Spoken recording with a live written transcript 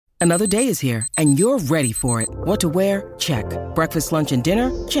Another day is here, and you're ready for it. What to wear? Check. Breakfast, lunch, and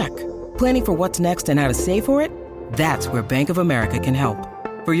dinner? Check. Planning for what's next and how to save for it? That's where Bank of America can help.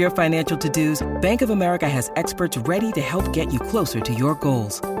 For your financial to-dos, Bank of America has experts ready to help get you closer to your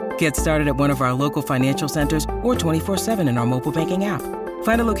goals. Get started at one of our local financial centers or 24/7 in our mobile banking app.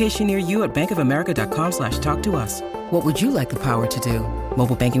 Find a location near you at bankofamerica.com/talktous. What would you like the power to do?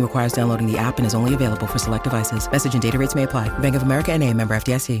 Mobile banking requires downloading the app and is only available for select devices. Message and data rates may apply. Bank of America N.A., member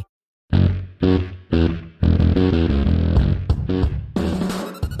FDIC.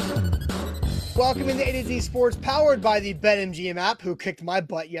 Welcome into A to Z Sports, powered by the BetMGM app, who kicked my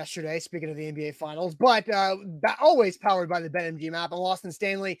butt yesterday, speaking of the NBA Finals, but always powered by the BetMGM app. I'm Austin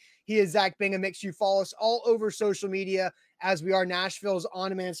Stanley. He is Zach Bingham. Make sure you follow us all over social media, as we are Nashville's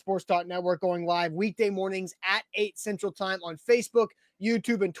on-demand sports talk network, going live weekday mornings at 8 Central Time on Facebook,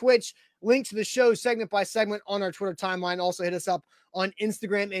 YouTube, and Twitch. Link to the show segment by segment on our Twitter timeline. Also hit us up on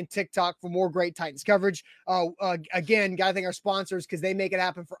Instagram and TikTok for more great Titans coverage. Again, got to thank our sponsors because they make it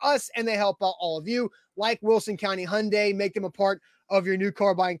happen for us and they help out all of you, like Wilson County Hyundai. Make them a part of your new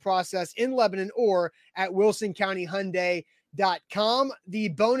car buying process in Lebanon or at wilsoncountyhyundai.com. The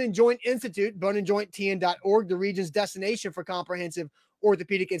Bone and Joint Institute, boneandjointtn.org, the region's destination for comprehensive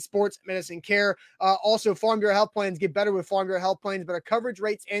orthopedic and sports medicine care. Also, Farm Bureau Health Plans. Get better with Farm Bureau Health Plans, better coverage,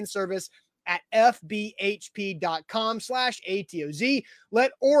 rates, and service at fbhp.com/ATOZ.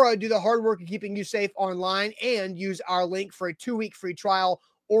 Let Aura do the hard work of keeping you safe online and use our link for a 2-week free trial,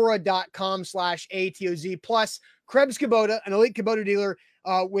 aura.com/ATOZ. Plus, Krebs Kubota, an elite Kubota dealer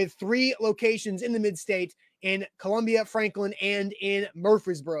with 3 locations in the mid-state in Columbia, Franklin, and in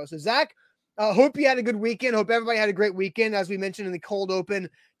Murfreesboro. So, Zach, hope you had a good weekend. Hope everybody had a great weekend. As we mentioned in the cold open,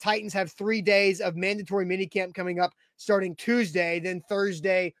 Titans have 3 days of mandatory minicamp coming up starting Tuesday, then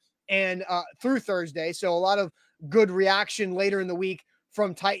Thursday, and through Thursday. So a lot of good reaction later in the week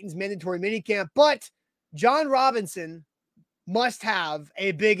from Titans mandatory minicamp. But Jon Robinson must have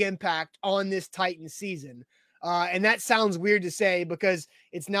a big impact on this Titans season. And that sounds weird to say because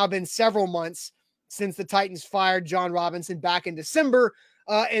it's now been several months since the Titans fired Jon Robinson back in December,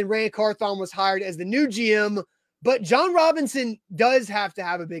 and Ray Carthon was hired as the new GM. But Jon Robinson does have to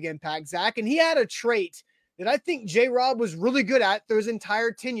have a big impact, Zach, and he had a trait that I think J-Rob was really good at through his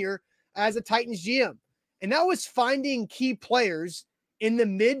entire tenure as a Titans GM. And that was finding key players in the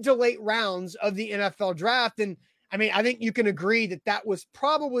mid to late rounds of the NFL draft. And I mean, I think you can agree that that was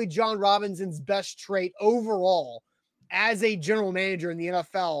probably Jon Robinson's best trait overall as a general manager in the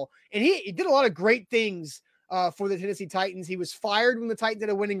NFL. And he did a lot of great things for the Tennessee Titans. He was fired when the Titans had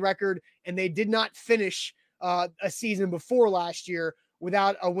a winning record, and they did not finish a season before last year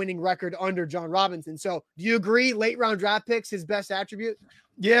without a winning record under Jon Robinson. So do you agree late round draft picks, his best attribute?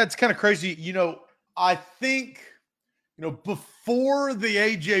 Yeah, it's kind of crazy. I think, before the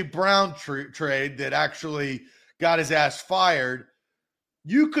A.J. Brown trade that actually got his ass fired,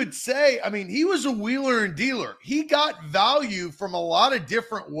 you could say, he was a wheeler and dealer. He got value from a lot of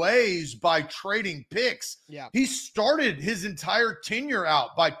different ways by trading picks. Yeah. He started his entire tenure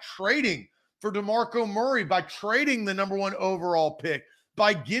out by trading for DeMarco Murray, by trading the number 1 overall pick,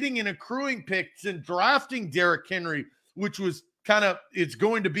 by getting in accruing picks and drafting Derrick Henry, which was it's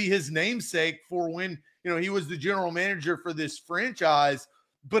going to be his namesake for when, he was the general manager for this franchise.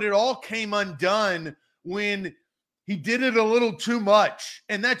 But it all came undone when he did it a little too much.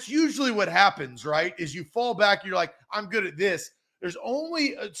 And that's usually what happens, right? Is you fall back, you're like, I'm good at this. There's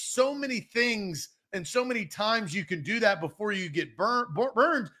only so many things and so many times you can do that before you get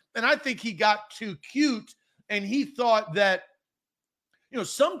burned. And I think he got too cute, and he thought that,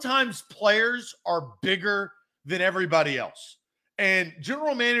 sometimes players are bigger than everybody else. And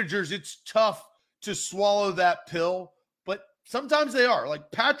general managers, it's tough to swallow that pill, but sometimes they are. Like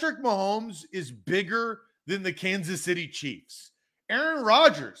Patrick Mahomes is bigger than the Kansas City Chiefs. Aaron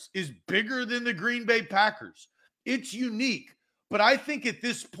Rodgers is bigger than the Green Bay Packers. It's unique. But I think at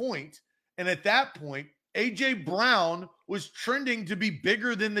this point, and at that point, A.J. Brown was trending to be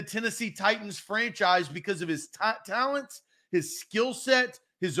bigger than the Tennessee Titans franchise because of his talents, his skill set,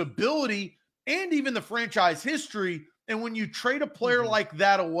 his ability, and even the franchise history. And when you trade a player like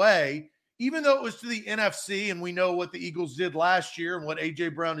that away, even though it was to the NFC, and we know what the Eagles did last year and what A.J.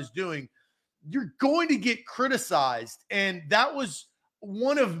 Brown is doing, you're going to get criticized. And that was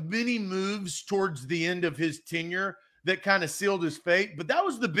one of many moves towards the end of his tenure that kind of sealed his fate. But that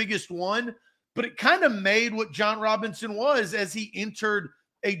was the biggest one. But it kind of made what Jon Robinson was as he entered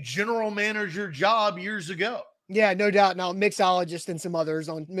a general manager job years ago. Yeah, no doubt. Now, Mixologist and some others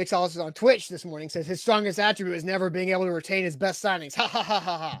on Mixologist on Twitch this morning says his strongest attribute is never being able to retain his best signings. Ha ha ha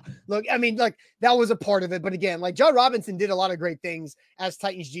ha ha. Look, I mean, like that was a part of it, but again, like Jon Robinson did a lot of great things as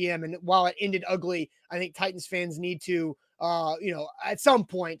Titans GM, and while it ended ugly, I think Titans fans need to, at some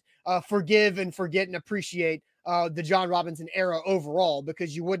point, forgive and forget and appreciate the Jon Robinson era overall,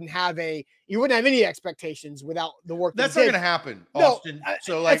 because you wouldn't have any expectations without the work. That's not going to happen, No, Austin.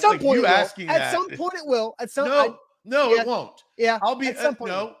 So like, at some point you it will. asking At that. some point it will. At some No, yeah, it won't. Yeah, I'll be at some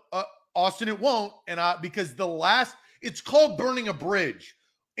point Austin, it won't. And because it's called burning a bridge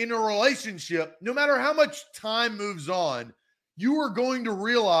in a relationship. No matter how much time moves on, you are going to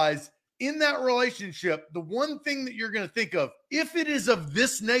realize in that relationship, the one thing that you're going to think of, if it is of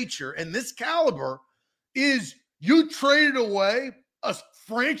this nature and this caliber, is you traded away a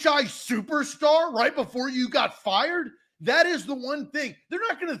franchise superstar right before you got fired. That is the one thing. They're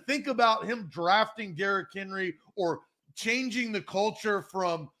not going to think about him drafting Derrick Henry or changing the culture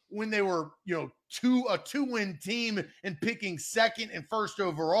from when they were, a two-win team and picking second and first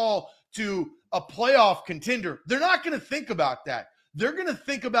overall to a playoff contender. They're not going to think about that. They're going to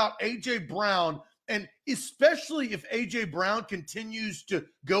think about A.J. Brown, and especially if A.J. Brown continues to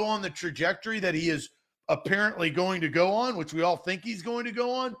go on the trajectory that he is apparently going to go on, which we all think he's going to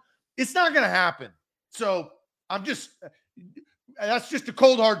go on, it's not going to happen. So that's just a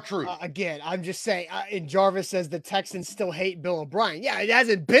cold, hard truth. Again, I'm just saying, and Jarvis says the Texans still hate Bill O'Brien. Yeah, it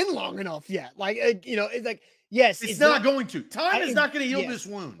hasn't been long enough yet. Like, it's like, yes. It's not going to. Time is not going to heal this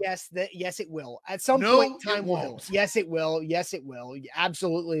wound. Yes, it will. At some point, time will heal. Yes, it will. Yes, it will.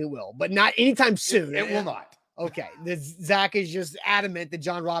 Absolutely, it will. But not anytime soon. It will not. Okay. Zach is just adamant that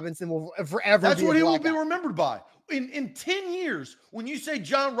Jon Robinson will forever That's what he will be remembered by. In 10 years, when you say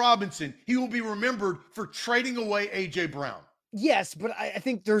Jon Robinson, he will be remembered for trading away A.J. Brown. Yes, but I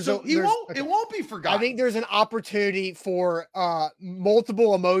think it won't be forgotten. I think there's an opportunity for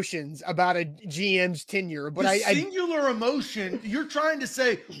multiple emotions about a GM's tenure, but singular emotion, you're trying to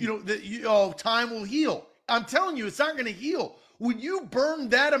say, that time will heal. I'm telling you, it's not going to heal. When you burn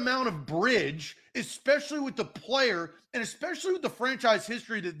that amount of bridge, especially with the player and especially with the franchise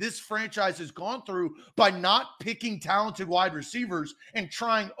history that this franchise has gone through by not picking talented wide receivers and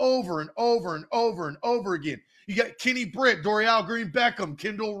trying over and over and over and over again. You got Kenny Britt, Dorial Green-Beckham,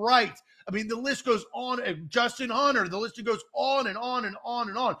 Kendall Wright. I mean, the list goes on. Justin Hunter. The list goes on and on and on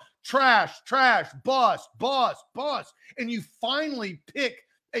and on. Trash, bust. And you finally pick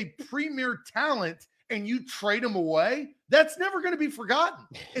a premier talent and you trade him away. That's never going to be forgotten.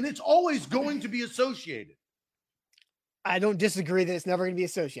 And it's always going to be associated. I don't disagree that it's never going to be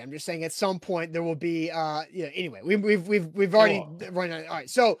associated. I'm just saying at some point there will be, anyway, we've already run out. All right.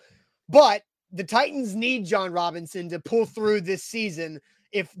 So, but the Titans need Jon Robinson to pull through this season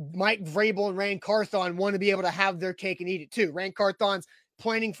if Mike Vrabel and Rand Carthon want to be able to have their cake and eat it too. Rand Carthon's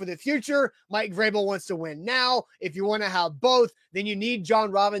planning for the future. Mike Vrabel wants to win now. If you want to have both, then you need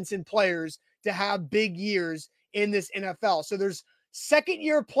Jon Robinson players to have big years in this NFL. So there's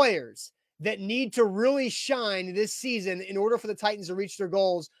second-year players that need to really shine this season in order for the Titans to reach their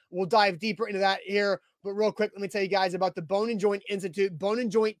goals. We'll dive deeper into that here. But real quick, let me tell you guys about the Bone and Joint Institute,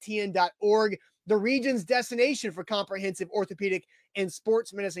 boneandjointtn.org, the region's destination for comprehensive orthopedic and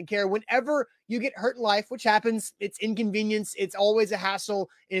sports medicine care. Whenever you get hurt in life, which happens, it's inconvenience, it's always a hassle,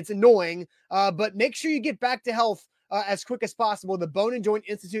 and it's annoying. But make sure you get back to health as quick as possible. The Bone and Joint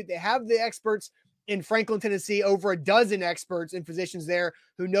Institute, they have the experts in Franklin, Tennessee, over a dozen experts and physicians there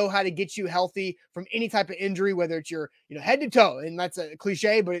who know how to get you healthy from any type of injury, whether it's your head to toe. And that's a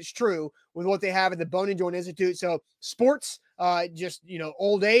cliche, but it's true with what they have at the Bone and Joint Institute. So sports,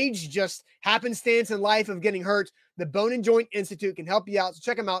 old age, just happenstance in life of getting hurt. The Bone and Joint Institute can help you out. So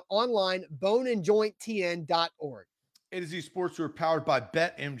check them out online, boneandjointtn.org. A to Z Sports are powered by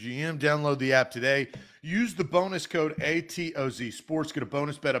BetMGM. Download the app today. Use the bonus code ATOZ Sports. Get a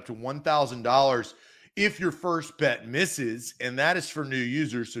bonus bet up to $1,000 if your first bet misses, and that is for new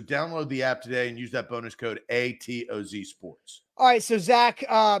users. So download the app today and use that bonus code ATOZ Sports. All right, so Zach,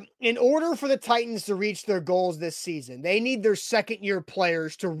 in order for the Titans to reach their goals this season, they need their second-year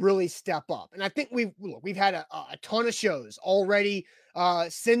players to really step up. And I think we've had a ton of shows already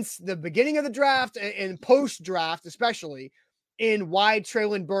since the beginning of the draft and post-draft, especially, in why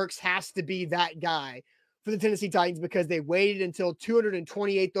Treylon Burks has to be that guy for the Tennessee Titans, because they waited until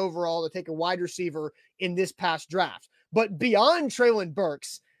 228th overall to take a wide receiver in this past draft. But beyond Treylon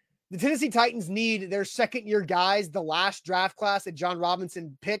Burks, the Tennessee Titans need their second-year guys, the last draft class that Jon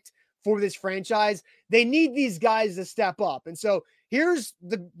Robinson picked for this franchise. They need these guys to step up. And so here's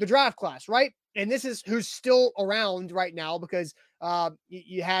the draft class, right? And this is who's still around right now, because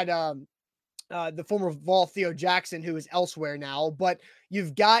you had the former Vol Theo Jackson, who is elsewhere now. But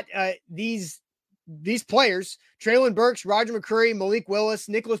you've got these players: Traylon Burks, Roger McCreary, Malik Willis,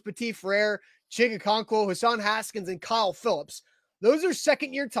 Nicholas Petit-Frere, Chig Okonkwo, Hassan Haskins, and Kyle Phillips. Those are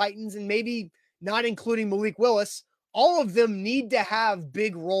second-year Titans, and maybe not including Malik Willis. All of them need to have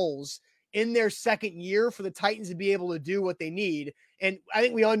big roles in their second year for the Titans to be able to do what they need. And I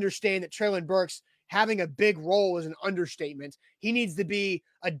think we understand that Traylon Burks having a big role is an understatement. He needs to be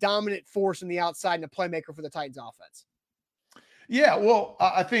a dominant force on the outside and a playmaker for the Titans offense. Yeah, well,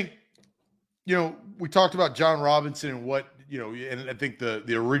 I think, we talked about Jon Robinson and what, and I think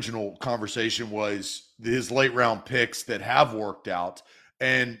the original conversation was his late round picks that have worked out.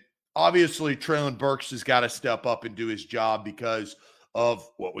 And obviously Traylon Burks has got to step up and do his job because of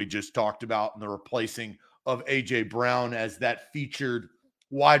what we just talked about and the replacing of A.J. Brown as that featured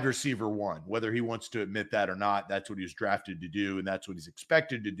wide receiver one. Whether he wants to admit that or not, that's what he was drafted to do, and that's what he's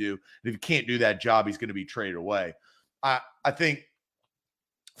expected to do. And if he can't do that job, he's going to be traded away. I think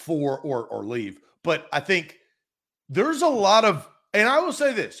or leave. But I think there's a lot of, and I will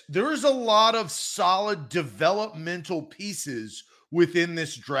say this, there's a lot of solid developmental pieces within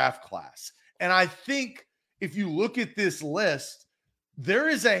this draft class. And I think if you look at this list, there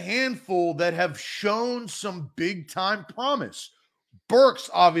is a handful that have shown some big time promise. Burks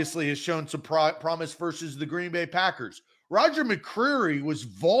obviously has shown some promise versus the Green Bay Packers. Roger McCreary was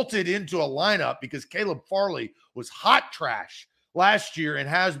vaulted into a lineup because Caleb Farley was hot trash last year and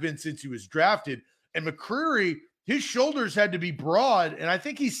has been since he was drafted. And McCreary, his shoulders had to be broad, and I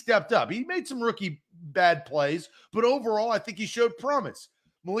think he stepped up. He made some rookie bad plays, but overall, I think he showed promise.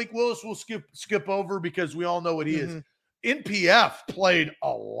 Malik Willis will skip over because we all know what he is. NPF played a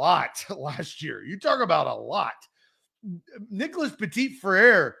lot last year. You talk about a lot. Nicholas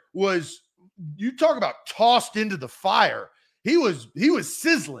Petit-Frere was, you talk about tossed into the fire. He was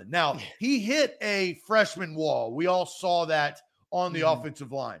sizzling. Now, he hit a freshman wall. We all saw that on the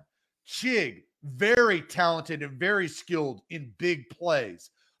offensive line. Chig, very talented and very skilled in big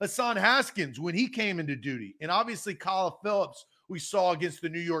plays. Hassan Haskins, when he came into duty, and obviously Kyle Phillips, we saw against the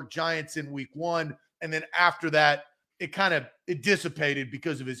New York Giants in week 1. And then after that, it dissipated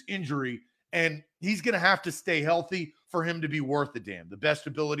because of his injury. And he's going to have to stay healthy for him to be worth a damn. The best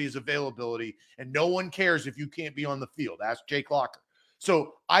ability is availability, and no one cares if you can't be on the field. Ask Jake Locker.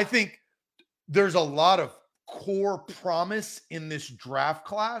 So I think there's a lot of core promise in this draft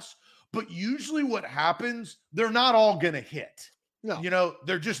class, but usually what happens, they're not all going to hit. No.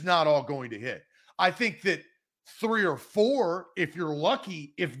 They're just not all going to hit. I think that 3 or 4, if you're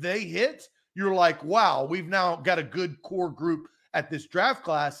lucky, if they hit, you're like, wow, we've now got a good core group at this draft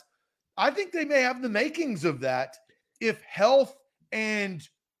class. I think they may have the makings of that if health and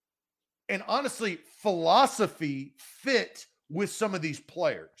honestly philosophy fit with some of these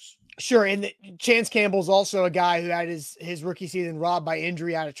players. Sure. And Chance Campbell's also a guy who had his rookie season robbed by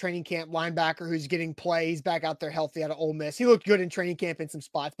injury out of training camp, linebacker who's getting play. He's back out there healthy out of Ole Miss. He looked good in training camp in some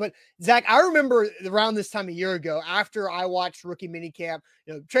spots. But Zach, I remember around this time a year ago, after I watched rookie minicamp,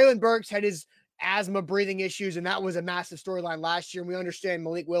 Traylon Burks had his asthma breathing issues, and that was a massive storyline last year. And we understand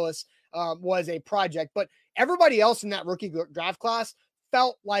Malik Willis was a project, but everybody else in that rookie draft class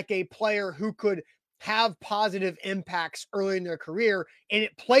felt like a player who could have positive impacts early in their career. And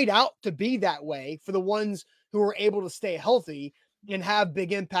it played out to be that way for the ones who were able to stay healthy and have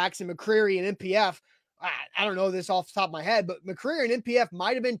big impacts. And McCreary and NPF, I don't know this off the top of my head, but McCreary and NPF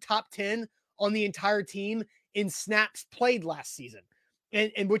might've been top 10 on the entire team in snaps played last season.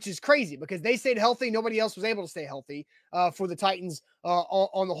 And which is crazy because they stayed healthy. Nobody else was able to stay healthy for the Titans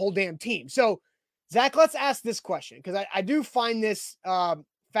on the whole damn team. So Zach, let's ask this question because I do find this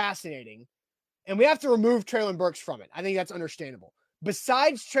fascinating. And we have to remove Traylon Burks from it. I think that's understandable.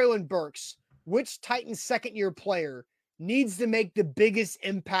 Besides Traylon Burks, which Titans second-year player needs to make the biggest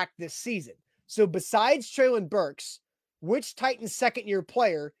impact this season? So besides Traylon Burks, which Titans second-year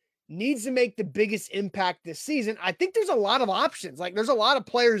player needs to make the biggest impact this season? I think there's a lot of options. Like there's a lot of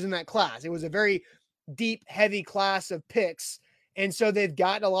players in that class. It was a very deep, heavy class of picks. And so they've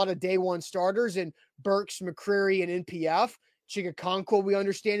gotten a lot of day one starters in Burks, McCreary, and NPF. Chig Okonkwo, we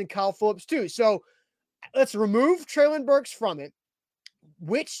understand, and Kyle Phillips too. So let's remove Traylon Burks from it.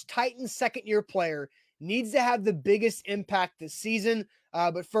 Which Titans second-year player needs to have the biggest impact this season?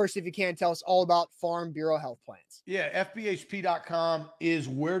 But first, if you can, tell us all about Farm Bureau health plans. Yeah, FBHP.com is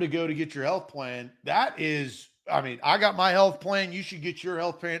where to go to get your health plan. That is, I got my health plan. You should get your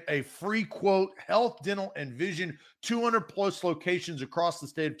health plan. A free quote, health, dental, and vision, 200 plus locations across the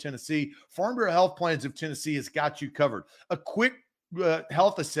state of Tennessee. Farm Bureau Health Plans of Tennessee has got you covered. A quick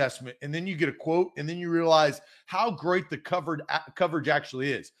health assessment, and then you get a quote, and then you realize how great the coverage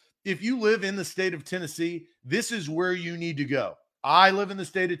actually is. if you live in the state of Tennessee, this is where you need to go. I live in the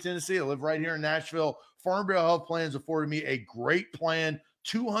state of Tennessee. I live right here in Nashville. Farm Bureau Health Plans afforded me a great plan,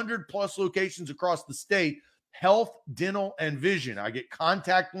 200 plus locations across the state, health, dental, and vision. I get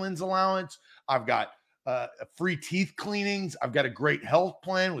contact lens allowance. I've got free teeth cleanings. I've got a great health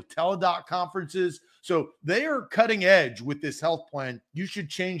plan with teledoc conferences. So they are cutting edge with this health plan. You should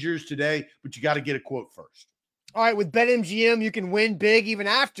change yours today, but you got to get a quote first. All right, with BetMGM, you can win big even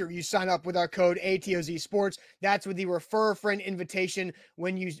after you sign up with our code ATOZ Sports. That's with the Refer a Friend invitation.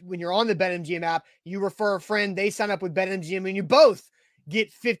 When you're on the BetMGM app, you refer a friend, they sign up with BetMGM, and you both get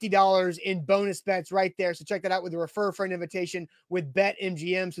 $50 in bonus bets right there. So check that out with the Refer a Friend invitation with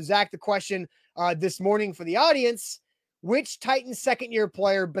BetMGM. So Zach, the question this morning for the audience, which Titans second-year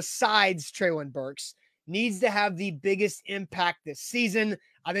player besides Treylon Burks needs to have the biggest impact this season?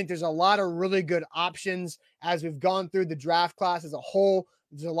 I think there's a lot of really good options as we've gone through the draft class as a whole.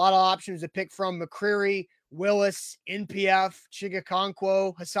 There's a lot of options to pick from: McCreary, Willis, NPF,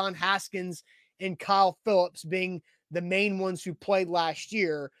 Chigakonkwo, Hassan Haskins, and Kyle Phillips being the main ones who played last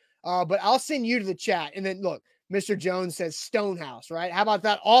year. But I'll send you to the chat. And then look, Mr. Jones says Stonehouse, right? How about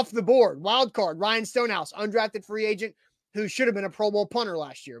that off the board? Wild card, Ryan Stonehouse, undrafted free agent who should have been a Pro Bowl punter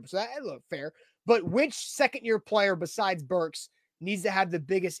last year. So that looked fair. But which second-year player besides Burks needs to have the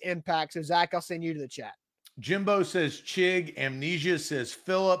biggest impact? So, Zach, I'll send you to the chat. Jimbo says Chig. Amnesia says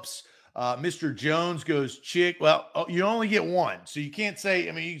Phillips. Mr. Jones goes Chig. Well, you only get one, so you can't say.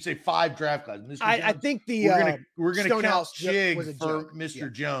 I mean, you can say 5 draft classes. Mr. Jones, I think we're gonna count Chig for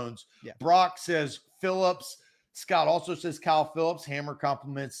Mr. Jones. Yeah. Brock says Phillips. Scott also says Kyle Phillips. Hammer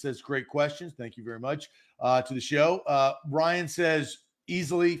compliments, says great questions. Thank you very much to the show. Ryan says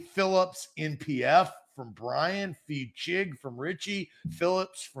easily Phillips, NPF from Brian. Feed Chig from Richie.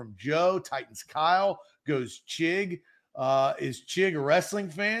 Phillips from Joe. Titans Kyle goes Chig. Is Chig a wrestling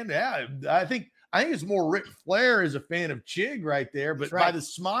fan? Yeah, I think it's more Ric Flair is a fan of Chig right there. But by the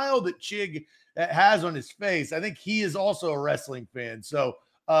smile that Chig has on his face, I think he is also a wrestling fan. So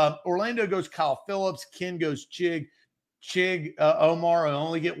Orlando goes Kyle Phillips. Ken goes Chig. Omar, I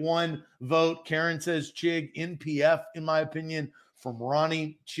only get one vote. Karen says Chig. NPF, in my opinion, from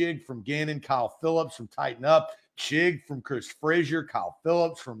Ronnie. Chig from Gannon. Kyle Phillips from Tighten Up. Chig from Chris Frazier. Kyle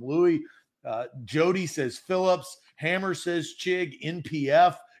Phillips from Louis. Jody says Phillips. Hammer says Chig.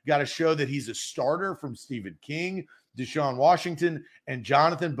 NPF. Got to show that he's a starter from Stephen King. Deshaun Washington and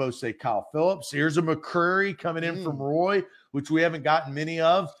Jonathan both say Kyle Phillips. Here's a McCreary coming in from Roy, which we haven't gotten many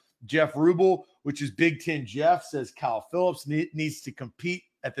of. Jeff Rubel, which is Big Ten Jeff, says Kyle Phillips needs to compete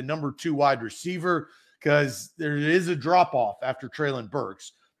at the number 2 wide receiver because there is a drop-off after Treylon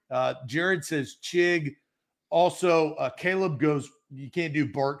Burks. Jared says Chig. Also, Caleb goes, you can't do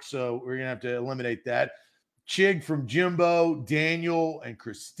Burks, so we're going to have to eliminate that. Chig from Jimbo, Daniel, and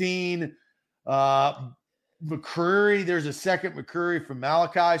Christine. McCreary, there's a second McCreary from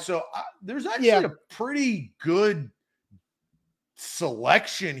Malachi. So there's actually a pretty good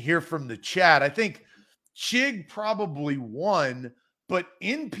selection here from the chat. I think Chig probably won, but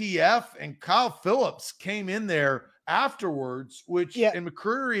NPF and Kyle Phillips came in there afterwards, and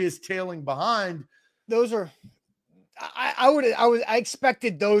McCreary is tailing behind. Those are I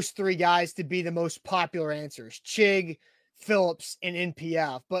expected those 3 guys to be the most popular answers: Chig, Phillips, and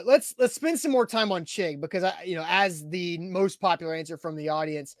NPF. But let's spend some more time on Chig because as the most popular answer from the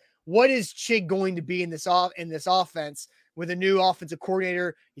audience, what is Chig going to be in this offense with a new offensive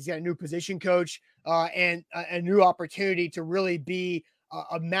coordinator? He's got a new position coach and a new opportunity to really be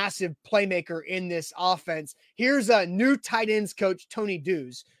a massive playmaker in this offense. Here's a new tight ends coach, Tony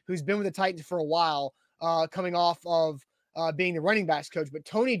Dews, who's been with the Titans for a while, coming off of being the running backs coach. But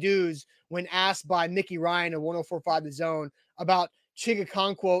Tony Dews, when asked by Mickey Ryan of 104.5 The Zone about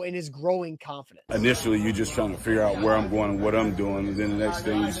Chigakonkwo and his growing confidence. Initially, you're just trying to figure out where I'm going and what I'm doing. And then the next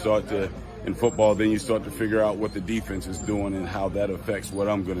thing in football, then you start to figure out what the defense is doing and how that affects what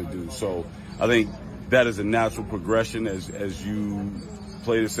I'm going to do. So I think that is a natural progression as you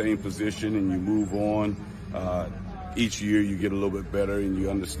play the same position and you move on. Each year you get a little bit better and you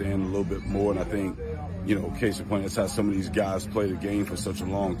understand a little bit more. And I think, case in point, that's how some of these guys play the game for such a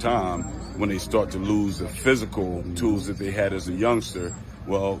long time. When they start to lose the physical tools that they had as a youngster,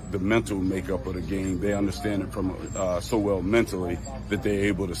 well, the mental makeup of the game, they understand it from so well mentally that they're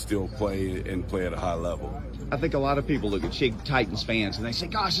able to still play and play at a high level. I think a lot of people look at Chig Titans fans and they say,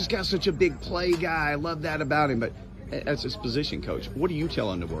 gosh, this guy's such a big play guy. I love that about him. But as his position coach, what do you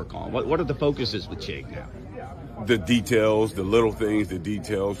tell him to work on? What are the focuses with Chig now? The details, the little things, the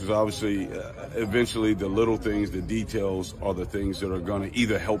details, because obviously eventually the little things, the details are the things that are going to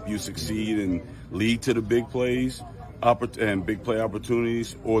either help you succeed and lead to the big plays, and big play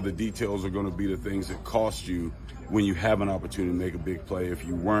opportunities, or the details are going to be the things that cost you when you have an opportunity to make a big play. If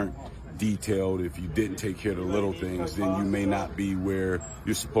you weren't detailed, if you didn't take care of the little things, then you may not be where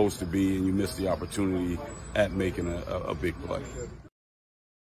you're supposed to be, and you miss the opportunity at making a big play.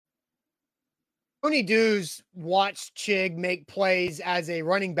 Tony Dews watched Chig make plays as a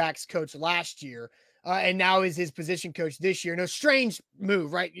running backs coach last year, and now is his position coach this year. No, strange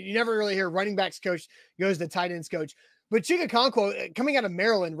move, right? You never really hear running backs coach goes to tight ends coach. But Chig Okonkwo, coming out of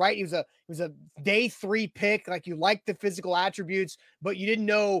Maryland, right? He was a day 3 pick. Like, you liked the physical attributes, but you didn't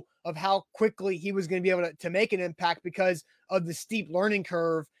know of how quickly he was going to be able to make an impact because of the steep learning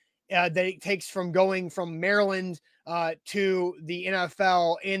curve that it takes from going from Maryland to the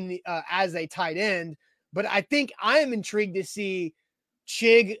NFL as a tight end. But I think I am intrigued to see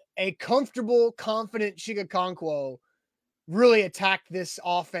Chig, a comfortable, confident Chig Okonkwo, really attack this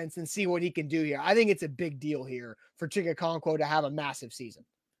offense and see what he can do here. I think it's a big deal here for Chig Okonkwo to have a massive season.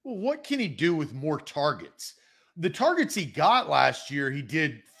 Well, what can he do with more targets? The targets he got last year, he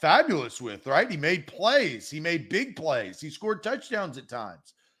did fabulous with, right? He made plays. He made big plays. He scored touchdowns at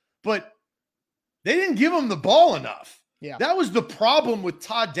times. But they didn't give him the ball enough. Yeah. That was the problem with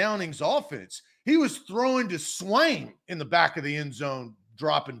Todd Downing's offense. He was throwing to Swain in the back of the end zone,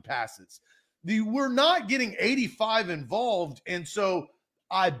 dropping passes. We're not getting 85 involved. And so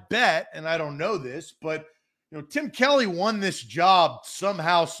I bet, and I don't know this, but Tim Kelly won this job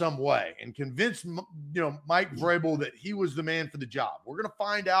somehow, some way, and convinced Mike Vrabel that he was the man for the job. We're going to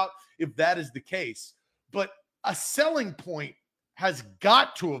find out if that is the case. But a selling point has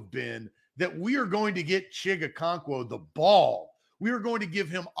got to have been that we are going to get Chig Okonkwo the ball. We are going to give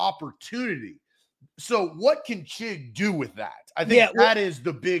him opportunity. So what can Chig do with that? I think that is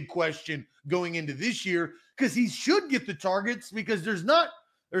the big question going into this year, because he should get the targets because there's not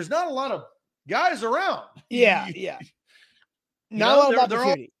a lot of guys around. Yeah. Not a lot of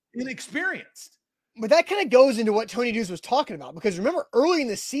opportunity. They're all inexperienced. But that kind of goes into what Tony Dews was talking about, because remember, early in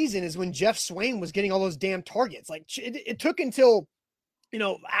the season is when Jeff Swain was getting all those damn targets. Like, it took until,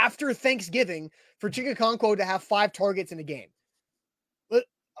 after Thanksgiving for Chig Okonkwo to have 5 targets in a game.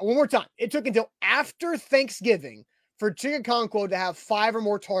 One more time. It took until after Thanksgiving for Chig Okonkwo to have 5 or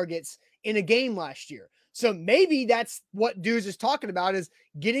more targets in a game last year. So maybe that's what Dews is talking about, is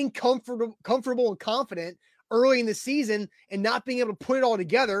getting comfortable and confident early in the season and not being able to put it all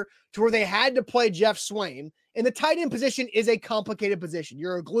together to where they had to play Jeff Swain. And the tight end position is a complicated position.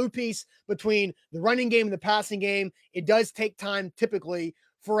 You're a glue piece between the running game and the passing game. It does take time typically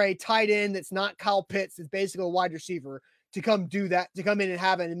for a tight end that's not Kyle Pitts, that's basically a wide receiver, to come do that, to come in and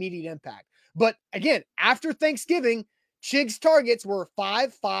have an immediate impact. But again, after Thanksgiving, Chig's targets were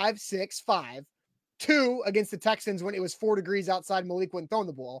 5, 5, 6, 5, 2 against the Texans when it was 4 degrees outside, Malik wasn't throwing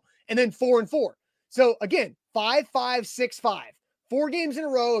the ball, and then 4 and 4. So again, 5, 5, 6, 5. 4 games in a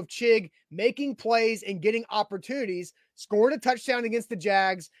row of Chig making plays and getting opportunities, scored a touchdown against the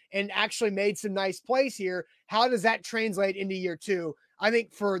Jags, and actually made some nice plays here. How does that translate into year 2? I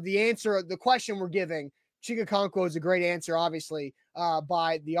think for the answer, the question we're giving, Chig Okonkwo is a great answer, obviously,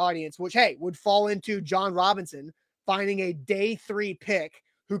 by the audience, which, hey, would fall into Jon Robinson finding a day 3 pick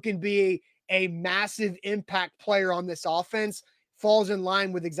who can be a massive impact player on this offense. Falls in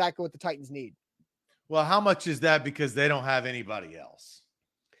line with exactly what the Titans need. Well, how much is that because they don't have anybody else?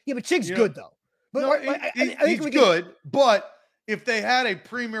 Yeah, but Chig's good, though. But no, I think he's good, but if they had a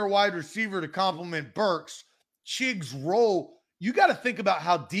premier wide receiver to complement Burks, Chig's role, you got to think about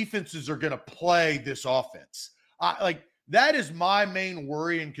how defenses are going to play this offense. That is my main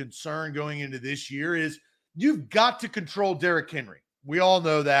worry and concern going into this year is you've got to control Derrick Henry. We all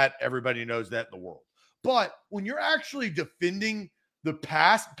know that. Everybody knows that in the world. But when you're actually defending the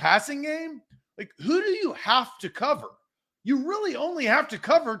passing game, like, who do you have to cover? You really only have to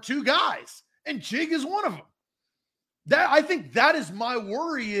cover 2 guys, and Chig is one of them. I think that is my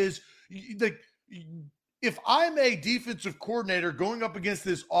worry is if I'm a defensive coordinator going up against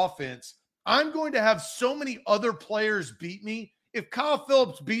this offense, I'm going to have so many other players beat me. If Kyle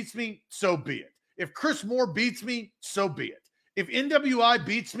Phillips beats me, so be it. If Chris Moore beats me, so be it. If NWI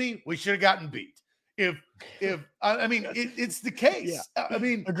beats me, we should have gotten beat. It's the case. Yeah.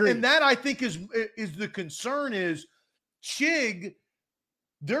 Agreed. And that I think is the concern is Chig,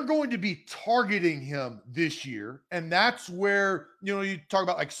 they're going to be targeting him this year. And that's where, you talk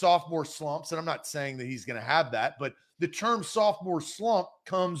about like sophomore slumps, and I'm not saying that he's going to have that, but the term sophomore slump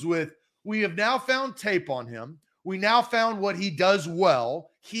comes with, we have now found tape on him. We now found what he does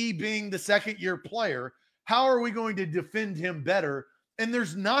well, he being the second-year player. How are we going to defend him better? And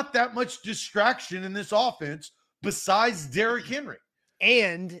there's not that much distraction in this offense besides Derrick Henry.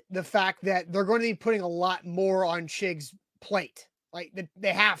 and the fact that they're going to be putting a lot more on Chig's plate. Like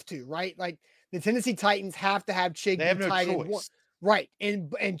they have to, right? Like the Tennessee Titans have to have Chig. They have no tight end choice. right.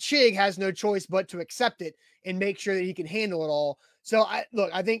 And Chig has no choice but to accept it and make sure that he can handle it all. So I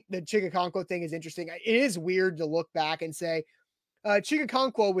think the Chig Okonkwo thing is interesting. It is weird to look back and say Chig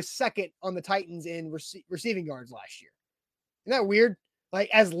Okonkwo was second on the Titans in receiving yards last year. Isn't that weird? Like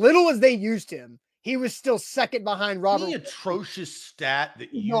as little as they used him, he was still second behind Robert. The atrocious stat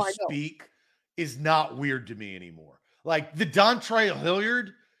that you speak is not weird to me anymore. Like the Dontrell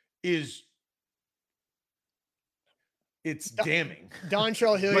Hilliard it's damning.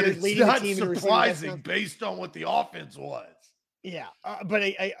 Dontrell Hilliard but it's leading not the team surprising based on what the offense was. Yeah, but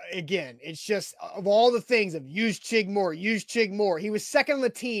again, it's just of all the things of use Chig more. He was second on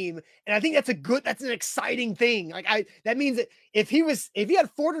the team, and I think that's an exciting thing. Like that means that if he had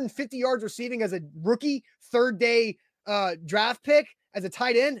 450 yards receiving as a rookie, third day draft pick as a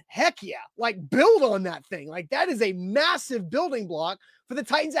tight end, heck yeah, like build on that thing. Like that is a massive building block for the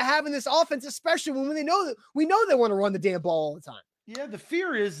Titans to have in this offense, especially when we know they want to run the damn ball all the time. Yeah, the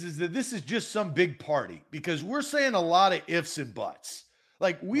fear is that this is just some big party because we're saying a lot of ifs and buts.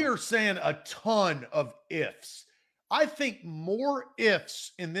 Like we are saying a ton of ifs. I think more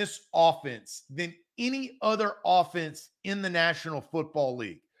ifs in this offense than any other offense in the National Football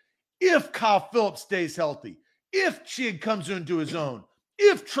League. If Kyle Phillips stays healthy, if Chig comes into his own,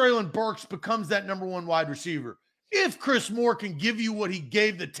 if Treylon Burks becomes that number one wide receiver, if Chris Moore can give you what he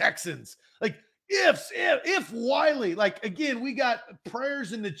gave the Texans, like if Wiley, like again, we got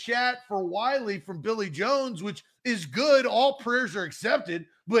prayers in the chat for Wiley from Billy Jones, which is good. All prayers are accepted,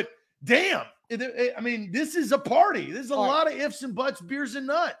 but damn, I mean, this is a party. There's a lot of ifs and buts, beers and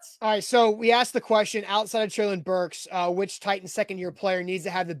nuts. All right, so we asked the question outside of Treylon Burks, which Titans second-year player needs to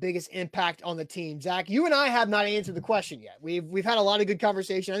have the biggest impact on the team? Zach, you and I have not answered the question yet. We've had a lot of good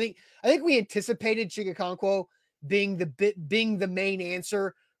conversation. I think we anticipated Chig Okonkwo being the main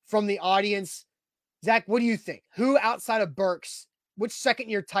answer from the audience. Zach, what do you think? Who outside of Burks, which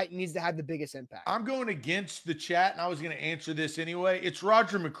second-year Titan needs to have the biggest impact? I'm going against the chat, and I was going to answer this anyway. It's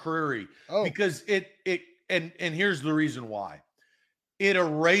Roger McCreary because and here's the reason why. It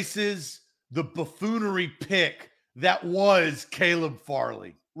erases the buffoonery pick that was Caleb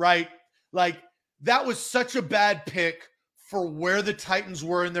Farley, right? Like that was such a bad pick for where the Titans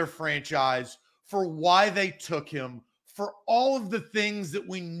were in their franchise, for why they took him, for all of the things that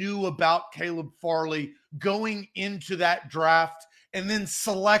we knew about Caleb Farley going into that draft and then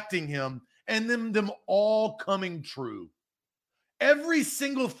selecting him and then them all coming true. Every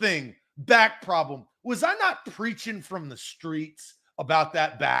single thing, back problem. Was I not preaching from the streets about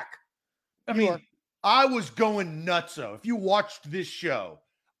that back? I mean, I was going nutso. If you watched this show,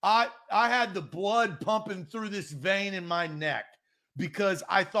 I had the blood pumping through this vein in my neck because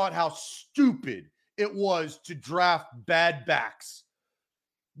I thought how stupid it was to draft bad backs.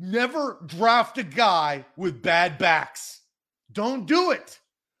 Never draft a guy with bad backs. Don't do it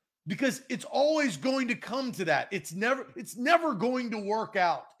because it's always going to come to that. It's never going to work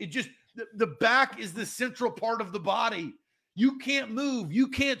out. It just, the back is the central part of the body. You can't move. You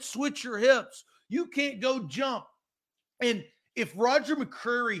can't switch your hips. You can't go jump. And if Roger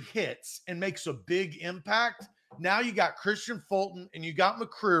McCreary hits and makes a big impact, now you got Christian Fulton and you got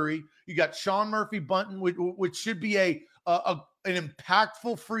McCreary. You got Sean Murphy-Bunting, which should be an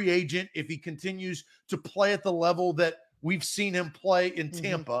impactful free agent if he continues to play at the level that we've seen him play in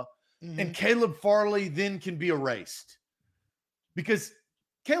Tampa. Mm-hmm. And Caleb Farley then can be erased because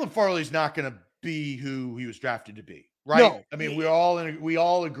Caleb Farley's not going to be who he was drafted to be, right? No, I mean, we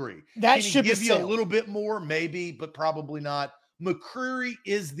all agree. That should give you a little bit more, maybe, but probably not. McCreary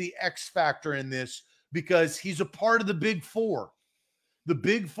is the X factor in this because he's a part of the Big Four. The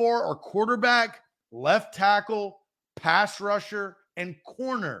Big Four are quarterback, left tackle, pass rusher, and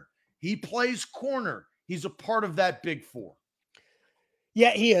corner. He plays corner. He's a part of that Big Four.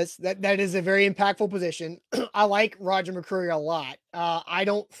 Yeah, he is. That is a very impactful position. I like Roger McCreary a lot. I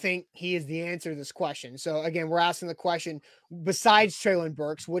don't think he is the answer to this question. So again, we're asking the question, besides Treylon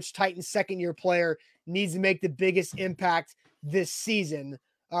Burks, which Titans second-year player needs to make the biggest impact this season?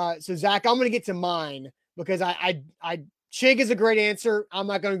 So Zach, I'm going to get to mine because Chig is a great answer. I'm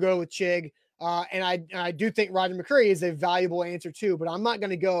not going to go with Chig. And I do think Roger McCreary is a valuable answer too, but I'm not going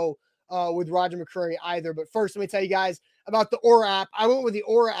to go with Roger McCreary either. But first, let me tell you guys about the Aura app. I went with the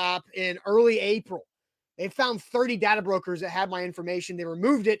Aura app in early April. They found 30 data brokers that had my information. They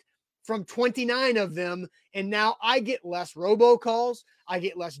removed it from 29 of them. And now I get less robocalls. I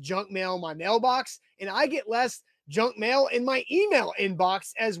get less junk mail in my mailbox, and I get less junk mail in my email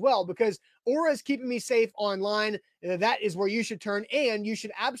inbox as well, because Aura is keeping me safe online. That is where you should turn, and you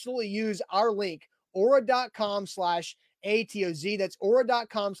should absolutely use our link, aura.com/ATOZ. That's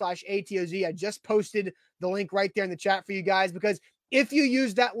aura.com/ATOZ. I just posted the link right there in the chat for you guys, because if you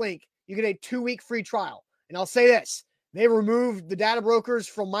use that link, you get a 2-week free trial. And I'll say this, they removed the data brokers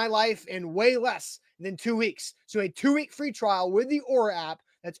from my life in way less than 2 weeks. So a 2-week free trial with the Aura app.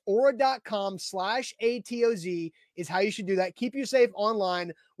 That's aura.com/ATOZ is how you should do that. Keep you safe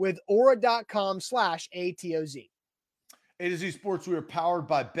online with aura.com/ATOZ. A to Z Sports, we are powered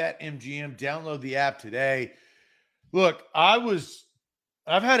by BetMGM. Download the app today. Look, I've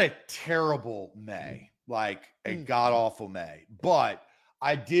had a terrible May, like a god-awful May, but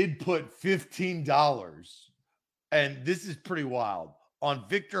I did put $15, and this is pretty wild, on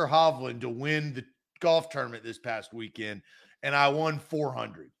Victor Hovland to win the golf tournament this past weekend, and I won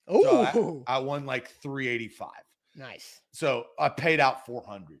 $400. So I won like $385. Nice. So I paid out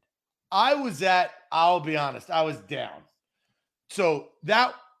 $400. I'll be honest, I was down. So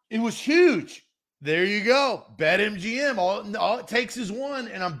it was huge. There you go. BetMGM. All it takes is one,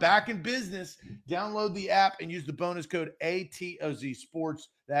 and I'm back in business. Download the app and use the bonus code ATOZ Sports.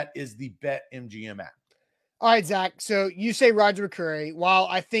 That is the BetMGM app. All right, Zach. So you say Roger McCreary. While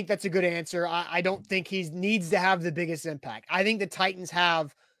I think that's a good answer, I don't think he needs to have the biggest impact. I think the Titans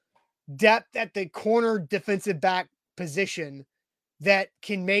have depth at the corner defensive back position that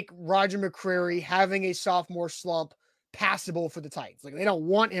can make Roger McCreary having a sophomore slump passable for the Titans. Like, they don't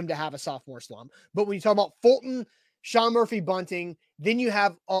want him to have a sophomore slump. But when you talk about Fulton, Sean Murphy-Bunting, then you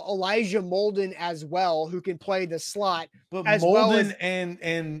have Elijah Molden as well, who can play the slot. But as Molden well as,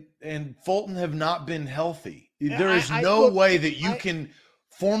 and Fulton have not been healthy. There is no way that you can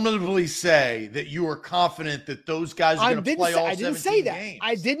formidably say that you are confident that those guys are going to play all 17 games.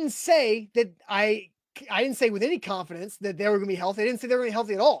 I didn't say that. I didn't say with any confidence that they were going to be healthy. I didn't say they were going to be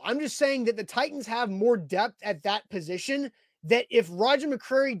healthy at all. I'm just saying that the Titans have more depth at that position, that if Roger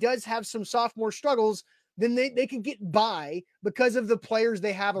McCreary does have some sophomore struggles, then they can get by because of the players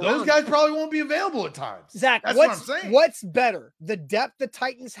they have around. Those guys probably won't be available at times. Zach, that's what I'm saying. What's better, the depth the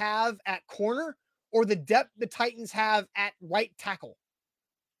Titans have at corner or the depth the Titans have at right tackle?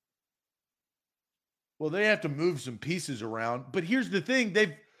 Well, they have to move some pieces around. But here's the thing.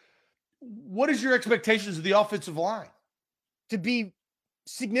 What is your expectations of the offensive line? To be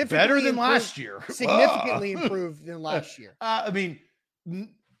significantly better than last year. Significantly improved than last year. I mean,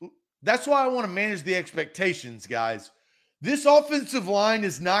 that's why I want to manage the expectations, guys. This offensive line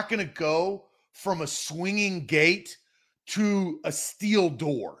is not going to go from a swinging gate to a steel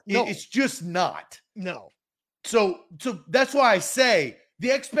door. No. It's just not. No. So that's why I say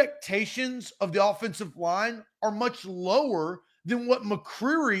the expectations of the offensive line are much lower than what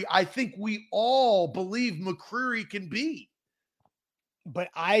McCreary, I think we all believe McCreary can be. But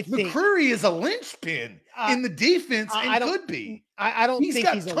I think McCreary is a linchpin in the defense and could be. I don't think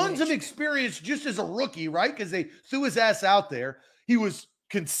he's got tons of experience just as a rookie, right? Because they threw his ass out there. He was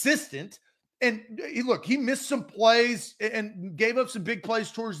consistent. And look, he missed some plays and gave up some big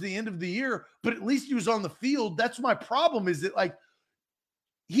plays towards the end of the year, but at least he was on the field. That's my problem, is that, like,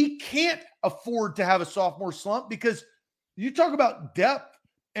 he can't afford to have a sophomore slump, because you talk about depth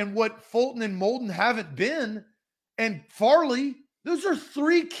and what Fulton and Molden haven't been, and Farley, those are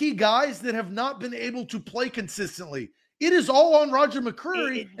three key guys that have not been able to play consistently. It is all on Roger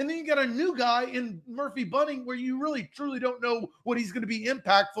McCreary, and then you got a new guy in Murphy-Bunting where you really, truly don't know what he's going to be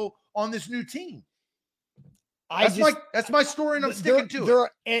impactful on this new team. That's my story, and I'm sticking to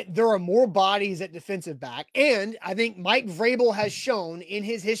it. There are more bodies at defensive back, and I think Mike Vrabel has shown in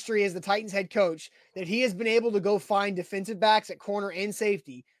his history as the Titans head coach that he has been able to go find defensive backs at corner and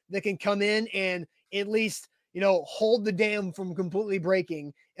safety that can come in and at least, hold the dam from completely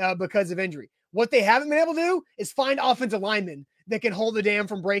breaking because of injury. What they haven't been able to do is find offensive linemen that can hold the dam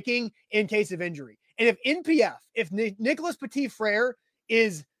from breaking in case of injury. And if Nicholas Petit-Frere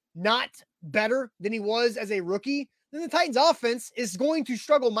is not better than he was as a rookie, then the Titans offense is going to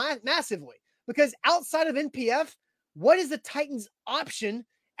struggle massively, because outside of NPF, what is the Titans option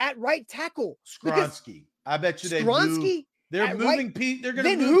at right tackle? Skronsky. I bet you they're moving Pete. They're going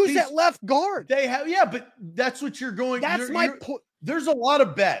to move. Then who's at left guard? They have, but that's what you're going. That's my point. There's a lot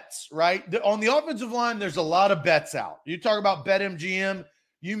of bets, right? On the offensive line, there's a lot of bets out. You talk about BetMGM,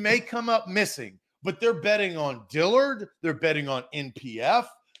 you may come up missing, but they're betting on Dillard. They're betting on NPF.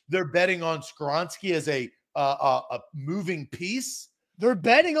 They're betting on Skronsky as a moving piece. They're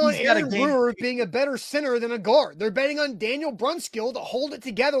betting on Aaron Brewer being a better center than a guard. They're betting on Daniel Brunskill to hold it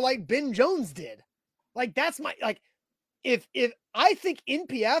together like Ben Jones did. Like, that's my, if I think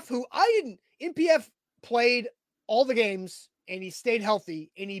NPF played all the games and he stayed healthy,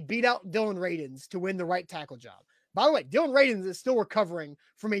 and he beat out Dylan Radins to win the right tackle job. By the way, Dylan Radins is still recovering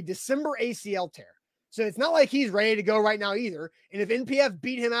from a December ACL tear. So it's not like he's ready to go right now either. And if NPF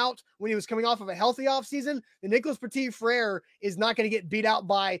beat him out when he was coming off of a healthy offseason, then Nicholas Petit-Frere is not going to get beat out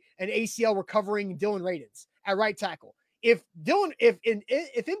by an ACL recovering Dylan Radins at right tackle. If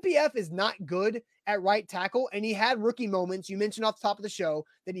NPF is not good at right tackle, and he had rookie moments, you mentioned off the top of the show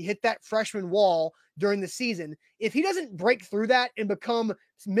that he hit that freshman wall during the season. If he doesn't break through that and become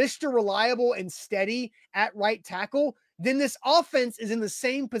Mr. Reliable and steady at right tackle, then this offense is in the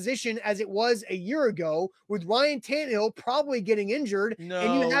same position as it was a year ago, with Ryan Tannehill probably getting injured and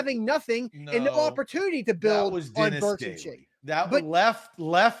you having nothing and no opportunity to build on Burks and Chig. But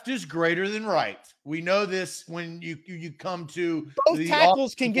left is greater than right. We know this when you come to both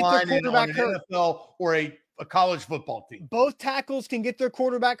tackles can get their quarterback hurt. NFL or a college football team. Both tackles can get their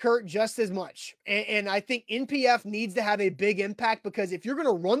quarterback hurt just as much. And I think NPF needs to have a big impact, because if you're going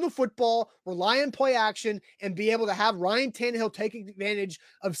to run the football, rely on play action, and be able to have Ryan Tannehill take advantage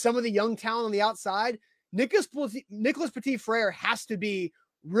of some of the young talent on the outside, Nicholas Petit-Frere has to be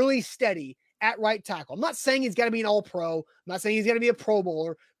really steady at right tackle. I'm not saying he's got to be an all-pro. I'm not saying he's got to be a Pro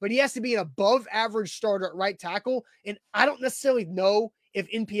Bowler, but he has to be an above-average starter at right tackle. And I don't necessarily know if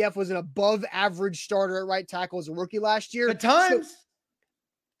NPF was an above-average starter at right tackle as a rookie last year. At times.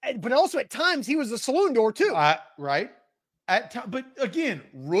 But also at times, he was a saloon door too. Right. But again,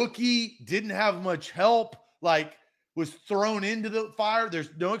 rookie, didn't have much help, was thrown into the fire. There's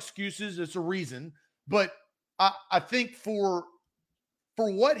no excuses. It's a reason. But I think for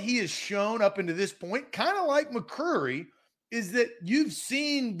what he has shown up into this point, kind of like McCreary, is that you've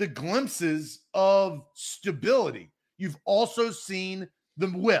seen the glimpses of stability. You've also seen the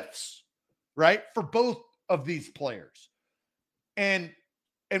whiffs, right, for both of these players. And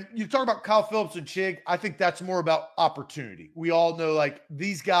you talk about Kyle Phillips and Chig. I think that's more about opportunity. We all know,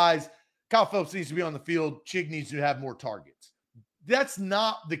 these guys, Kyle Phillips needs to be on the field. Chig needs to have more targets. That's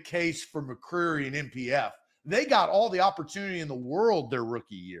not the case for McCreary and NPF. They got all the opportunity in the world their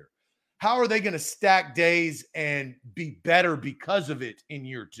rookie year. How are they going to stack days and be better because of it in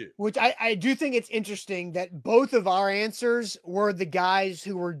year two? Which I do think it's interesting that both of our answers were the guys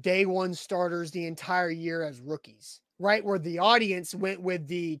who were day one starters the entire year as rookies, right? Where the audience went with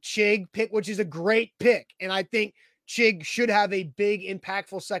the Chig pick, which is a great pick. And I think Chig should have a big,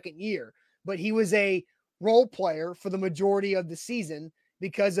 impactful second year. But he was a role player for the majority of the season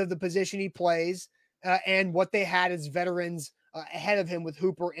because of the position he plays and what they had as veterans ahead of him with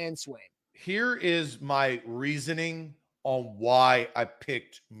Hooper and Swain. Here is my reasoning on why I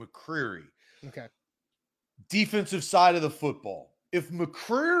picked McCreary. Okay. Defensive side of the football. If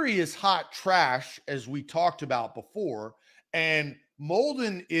McCreary is hot trash, as we talked about before, and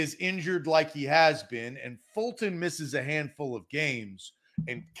Molden is injured like he has been, and Fulton misses a handful of games,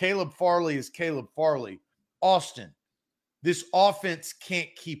 and Caleb Farley is Caleb Farley, Austin, this offense can't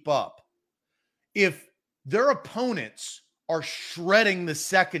keep up. If their opponents are shredding the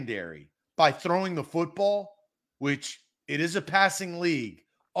secondary by throwing the football, which it is a passing league,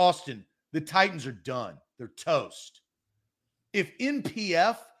 Austin, the Titans are done. They're toast. If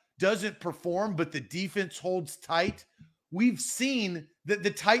NPF doesn't perform, but the defense holds tight, we've seen that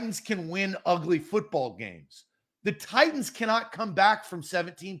the Titans can win ugly football games. The Titans cannot come back from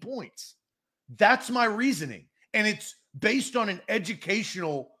 17 points. That's my reasoning. And it's based on an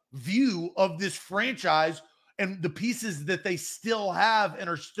educational view of this franchise and the pieces that they still have and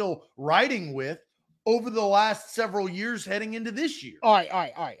are still riding with over the last several years heading into this year. All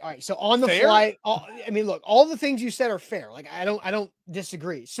right. So on the fly, look, all the things you said are fair. I don't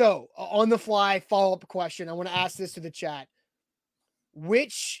disagree. So on the fly, follow-up question. I want to ask this to the chat.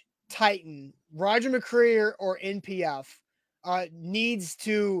 Which Titan, Roger McCreary or NPF, needs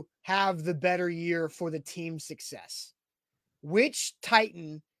to have the better year for the team's success? Which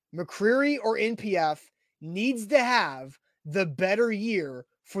Titan, McCreary or NPF, needs to have the better year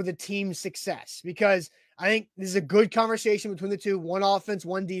for the team's success? Because I think this is a good conversation between the two. One offense,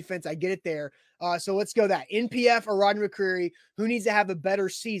 one defense. I get it there. So let's go that. NPF or Rodney McCreary, who needs to have a better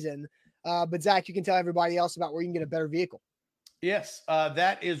season? But Zach, you can tell everybody else about where you can get a better vehicle. Yes,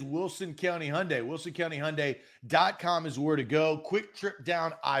 that is Wilson County Hyundai. WilsonCountyHyundai.com is where to go. Quick trip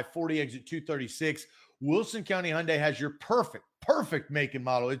down I-40 exit 236. Wilson County Hyundai has your perfect make and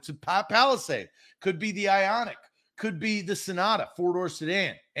model. It's a Palisade. Could be the Ioniq. Could be the Sonata, four-door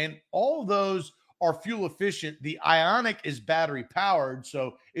sedan. And all of those are fuel efficient. The Ioniq is battery powered,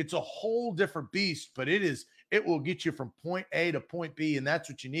 so it's a whole different beast, but it will get you from point A to point B, and that's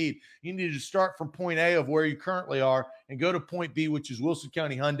what you need. You need to start from point A of where you currently are and go to point B, which is Wilson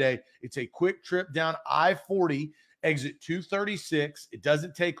County Hyundai. It's a quick trip down I-40, exit 236. It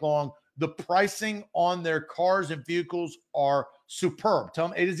doesn't take long. The pricing on their cars and vehicles are superb. Tell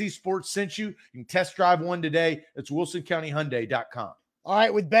them A to Z Sports sent you. You can test drive one today. It's WilsonCountyHyundai.com. All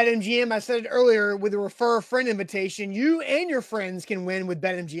right, with BetMGM, I said it earlier, with the Refer a Friend invitation, you and your friends can win with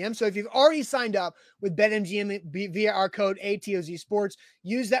BetMGM. So if you've already signed up with BetMGM via our code ATOZ Sports,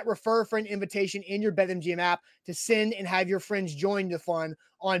 use that Refer a Friend invitation in your BetMGM app to send and have your friends join the fun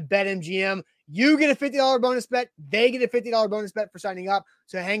on BetMGM. You get a $50 bonus bet. They get a $50 bonus bet for signing up.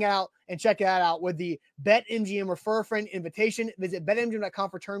 So hang out and check that out with the BetMGM Refer a Friend invitation. Visit BetMGM.com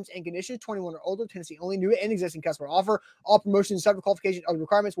for terms and conditions. 21 or older, Tennessee only, new and existing customer offer. All promotions, subject to qualification, other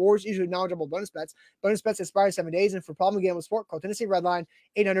requirements, rewards, usually knowledgeable bonus bets. Bonus bets expire 7 days. And for problem gambling sport, call Tennessee Redline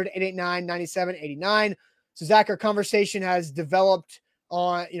 800-889-9789. So Zach, our conversation has developed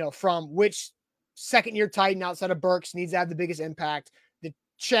on, from which second-year Titan outside of Burks needs to have the biggest impact.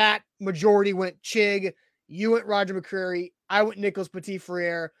 Chat majority went Chig, you went Roger McCreary, I went Nicholas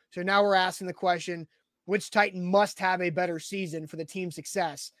Petit-Frere. So now we're asking the question, which Titan must have a better season for the team's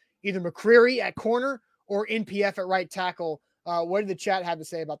success? Either McCreary at corner or NPF at right tackle. What did the chat have to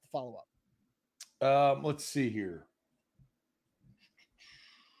say about the follow-up? Let's see here.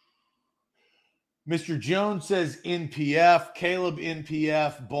 Mr. Jones says NPF. Caleb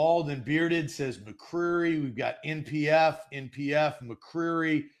NPF. Bald and Bearded says McCreary. We've got NPF,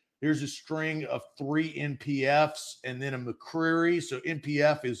 McCreary. Here's a string of 3 NPFs and then a McCreary. So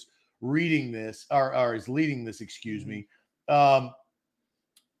NPF is reading this, or is leading this, excuse me. Roger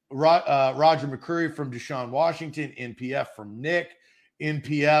McCreary from Deshaun Washington. NPF from Nick.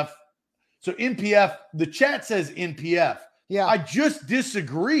 NPF. So NPF, the chat says NPF. Yeah. I just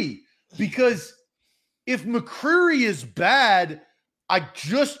disagree because if McCreary is bad,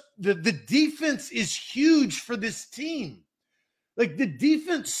 the defense is huge for this team. Like, the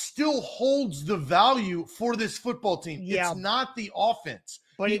defense still holds the value for this football team. Yeah. It's not the offense.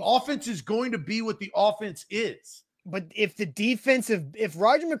 But the offense is going to be what the offense is. But if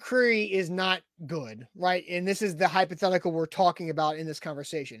Roger McCreary is not good, right? And this is the hypothetical we're talking about in this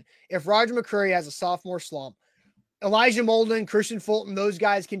conversation. If Roger McCreary has a sophomore slump, Elijah Molden, Christian Fulton, those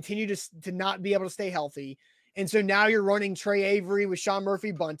guys continue to not be able to stay healthy. And so now you're running Trey Avery with Sean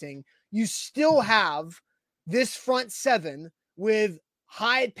Murphy bunting. You still have this front seven with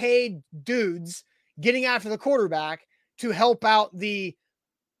high-paid dudes getting after the quarterback to help out the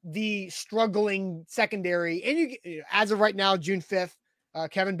struggling secondary. And you, as of right now, June 5th,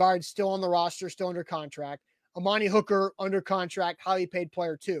 Kevin Byard's still on the roster, still under contract. Amani Hooker under contract, highly paid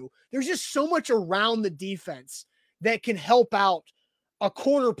player too. There's just so much around the defense that can help out a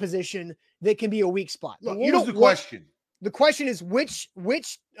corner position that can be a weak spot. Look, what was the question? The question is which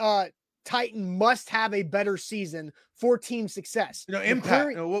Titan must have a better season for team success.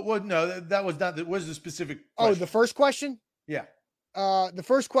 Impact. That was not. That was the specific question. Oh, the first question? Yeah. The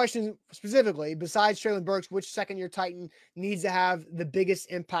first question specifically, besides Traylon Burks, which second-year Titan needs to have the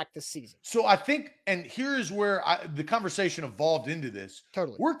biggest impact this season? So I think, and here's where the conversation evolved into this.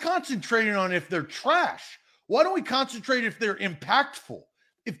 Totally. We're concentrating on if they're trash. Why don't we concentrate if they're impactful?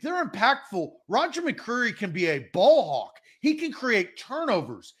 If they're impactful, Roger McCreary can be a ball hawk. He can create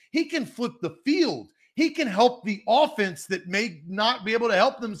turnovers. He can flip the field. He can help the offense that may not be able to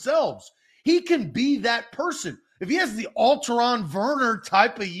help themselves. He can be that person. If he has the Alteron Werner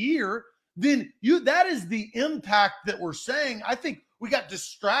type of year, then that is the impact that we're saying. I think we got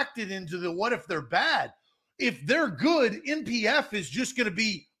distracted into the what if they're bad. If they're good, NPF is just going to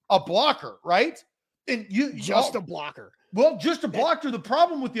be a blocker, right? And a blocker. Well, just a blocker. The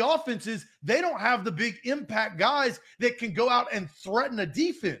problem with the offense is they don't have the big impact guys that can go out and threaten a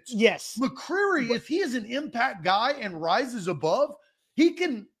defense. Yes. McCreary, if he is an impact guy and rises above, he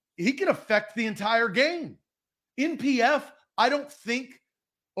can affect the entire game. NPF, I don't think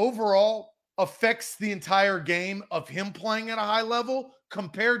overall affects the entire game of him playing at a high level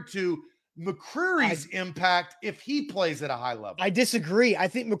compared to McCreary's impact if he plays at a high level. I disagree. I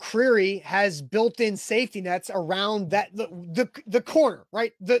think McCreary has built-in safety nets around that the corner,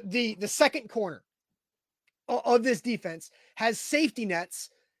 right? The second corner of this defense has safety nets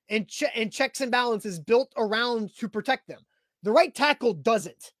and checks and balances built around to protect them. The right tackle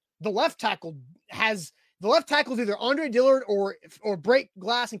doesn't. The left tackle is either Andre Dillard or break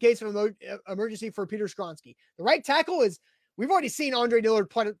glass in case of emergency for Peter Skronsky. The right tackle is, we've already seen Andre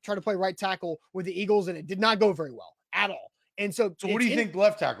Dillard try to play right tackle with the Eagles, and it did not go very well at all. And so what do you think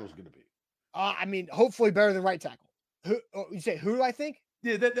left tackle is going to be? I mean, hopefully better than right tackle. You say, who do I think?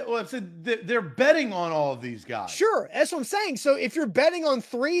 Yeah, I said they're betting on all of these guys. Sure, that's what I'm saying. So if you're betting on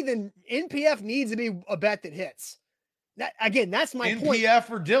 3, then NPF needs to be a bet that hits. That's my point.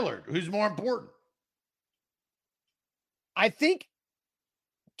 NPF or Dillard, who's more important? I think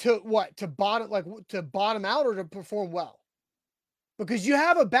to bottom out or to perform well, because you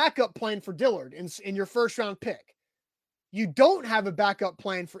have a backup plan for Dillard in your first round pick. You don't have a backup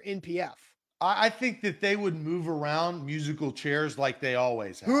plan for NPF. I think that they would move around musical chairs like they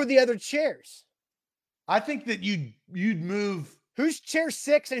always have. Who are the other chairs? I think that you'd move. Who's chair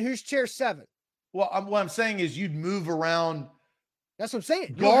 6 and who's chair 7? Well, what I'm saying is you'd move around. That's what I'm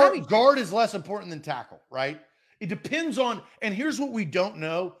saying. Guard is less important than tackle, right? It depends on, and here's what we don't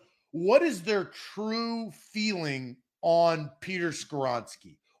know. What is their true feeling on Peter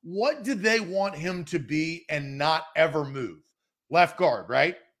Skoronski? What do they want him to be and not ever move? Left guard,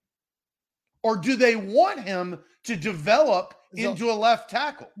 right? Or do they want him to develop into a left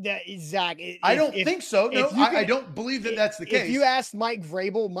tackle? Yeah, exactly. I don't think so. No, I don't believe that that's the case. If you ask Mike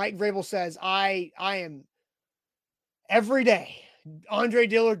Vrabel says, I am every day, Andre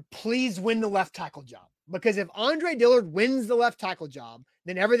Dillard, please win the left tackle job. Because if Andre Dillard wins the left tackle job,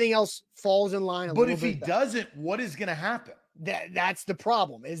 then everything else falls in line. But if he doesn't, what is going to happen? That's the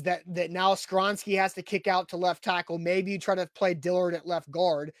problem, is that now Skoronski has to kick out to left tackle. Maybe you try to play Dillard at left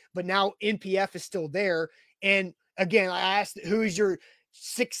guard, but now NPF is still there. And again, I asked, who is your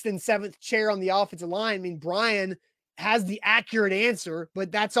 6th and 7th chair on the offensive line? I mean, Brian has the accurate answer,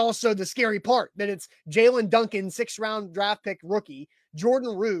 but that's also the scary part, that it's Jalen Duncan, 6th round draft pick rookie,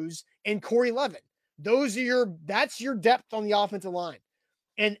 Jordan Ruse, and Corey Levin. That's your depth on the offensive line.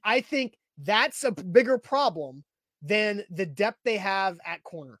 And I think that's a bigger problem than the depth they have at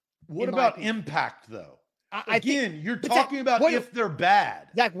corner. What about impact, though? You're talking about if they're bad.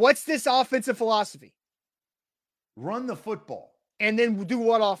 Zach, what's this offensive philosophy? Run the football. And then do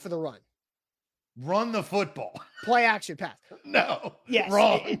what off of the run? Run the football. Play action pass. No. Yes.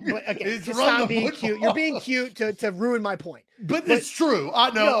 Wrong. It's not being cute. You're being cute to ruin my point. But it's true.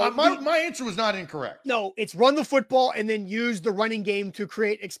 I know. My answer was not incorrect. No, it's run the football and then use the running game to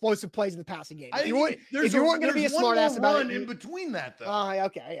create explosive plays in the passing game. If you weren't going to be a smart ass about it. In between that, though.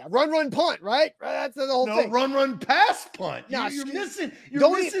 Okay. Yeah. Run, punt, right? That's the whole thing. No, run, pass, punt. No, you're missing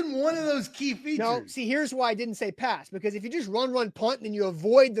one of those key features. No, see, here's why I didn't say pass, because if you just run, punt, then you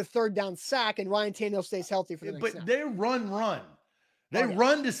avoid the 3rd down sack and Ryan Tannehill stays healthy for the next snap. They run. They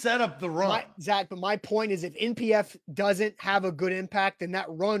run to set up the run. Zach, but my point is, if NPF doesn't have a good impact, then that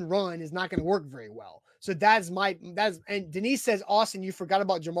run is not going to work very well. So and Denise says, Austin, you forgot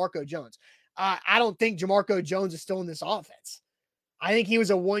about Jamarco Jones. I don't think Jamarco Jones is still in this offense. I think he was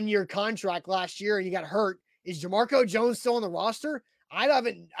a 1-year contract last year and he got hurt. Is Jamarco Jones still on the roster? Hold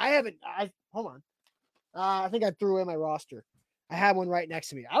on. I think I threw away my roster. I had one right next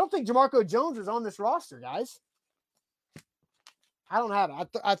to me. I don't think Jamarco Jones is on this roster, guys. I don't have it.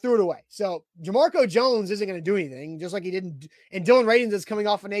 I threw it away. So Jamarco Jones isn't going to do anything, just like he didn't. And Dylan Radins is coming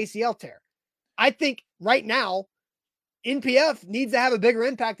off an ACL tear. I think right now, NPF needs to have a bigger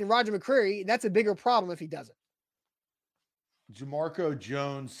impact than Roger McCreary. That's a bigger problem if he doesn't. Jamarco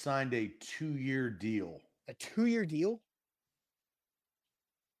Jones signed a 2-year deal. A 2-year deal?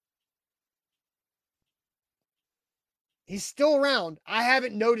 He's still around. I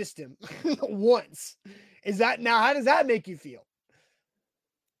haven't noticed him once. How does that make you feel?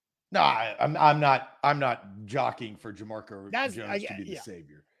 No, I'm not jockeying for Jamarco Jones to be the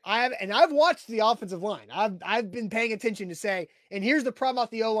savior. I've watched the offensive line. I've been paying attention to say, and here's the problem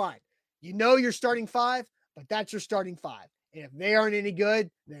about the O-line. You know you're starting 5, but that's your starting 5. And if they aren't any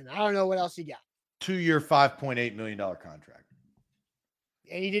good, then I don't know what else you got. 2-year, $5.8 million contract.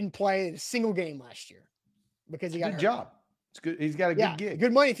 And he didn't play in a single game last year because he got hurt. Good job. It's good. He's got a good gig.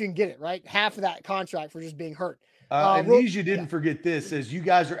 Good money if you can get it, right? Half of that contract for just being hurt. You didn't forget this, as you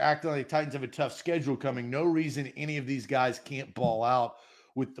guys are acting like Titans have a tough schedule coming. No reason any of these guys can't ball out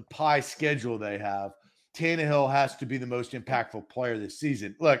with the pie schedule they have. Tannehill has to be the most impactful player this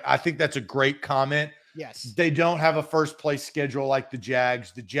season. Look, I think that's a great comment. Yes. They don't have a first place schedule like the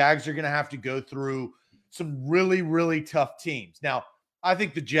Jags. The Jags are going to have to go through some really, really tough teams. Now, I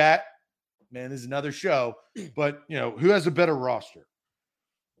think the this is another show, but who has a better roster?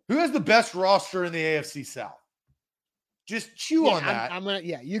 Who has the best roster in the AFC South? Just chew on that.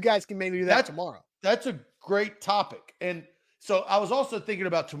 You guys can maybe do that tomorrow. That's a great topic. And so I was also thinking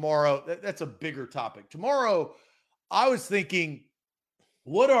about tomorrow. That's a bigger topic. Tomorrow, I was thinking,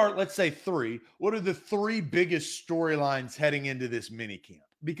 what are the 3 biggest storylines heading into this minicamp?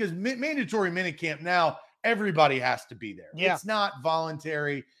 Because mandatory minicamp now, everybody has to be there. Yeah. It's not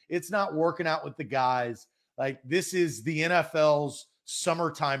voluntary. It's not working out with the guys. Like, this is the NFL's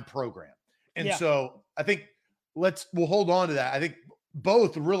summertime program. And so I think we'll hold on to that. I think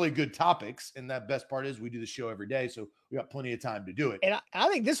both really good topics. And that best part is we do the show every day, so we got plenty of time to do it. And I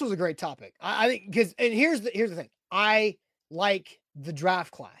think this was a great topic. I think because, and here's the thing. I like the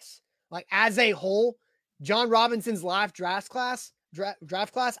draft class. Like as a whole, Jon Robinson's live draft class,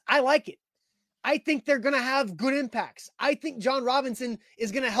 I like it. I think they're going to have good impacts. I think Jon Robinson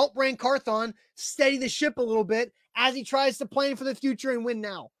is going to help Ran Carthon steady the ship a little bit as he tries to plan for the future and win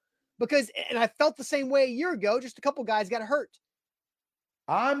now. Because, and I felt the same way a year ago, just a couple guys got hurt.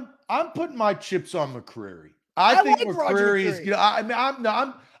 I'm putting my chips on McCreary. I think like McCreary is, you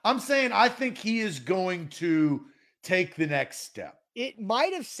know, I'm saying I think he is going to take the next step. It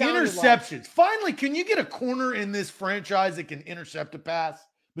might have sounded interceptions. Finally, can you get a corner in this franchise that can intercept a pass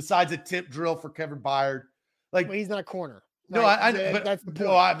besides a tip drill for Kevin Byard? Like, well, he's not a corner. No, right? but that's the point.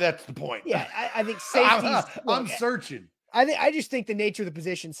 No, that's the point. Yeah, I think safeties. I'm searching. I just think the nature of the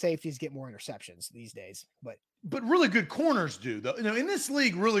position, safeties get more interceptions these days. But really good corners do, though. You know, in this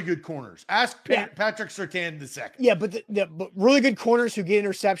league, really good corners. Ask Patrick Surtain II. Yeah, but but really good corners who get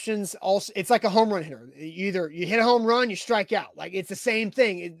interceptions, also, it's like a home run hitter. You hit a home run, you strike out. Like it's the same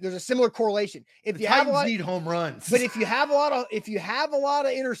thing. There's a similar correlation. If the you Titans have a lot, need home runs, but if you have a lot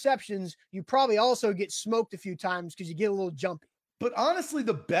of interceptions, you probably also get smoked a few times because you get a little jumpy. But honestly,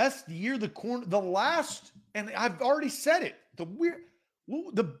 the best year, and I've already said it,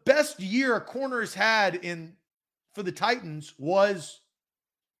 the best year a corner has had for the Titans was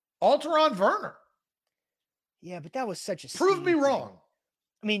Alteron Werner. Yeah, but that was such a prove me wrong.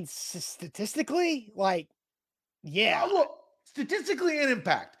 I mean, statistically, like, yeah. Look, statistically and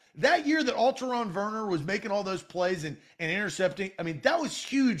impact. That year that Alteron Werner was making all those plays and intercepting, I mean, that was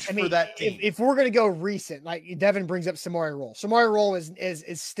huge for that team. If we're going to go recent, like Devin brings up Samari Rolle. Samari Rolle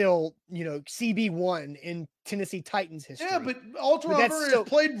is still, CB1 in Tennessee Titans history. Yeah, but Alteron Werner has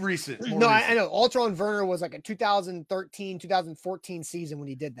played recent. No, I know. Alteron Werner was like a 2013, 2014 season when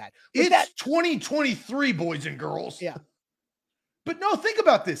he did that. But it's 2023, boys and girls. Yeah. But no, think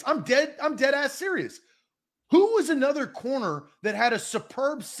about this. I'm dead ass serious. Who was another corner that had a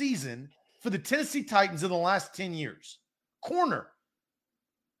superb season for the Tennessee Titans in the last 10 years? Corner.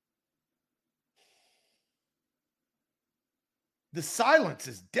 The silence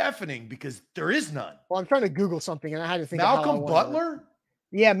is deafening because there is none. Well, I'm trying to Google something and I had to think Malcolm Butler?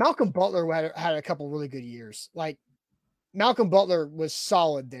 Yeah, Malcolm Butler had a couple really good years. Like Malcolm Butler was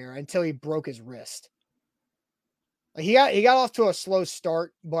solid there until he broke his wrist. Like he got off to a slow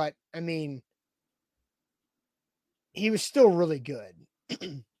start, but I mean, he was still really good.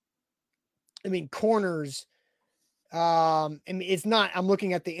 I mean, corners. I mean, it's not. I'm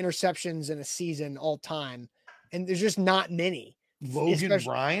looking at the interceptions in a season all time, and there's just not many. Logan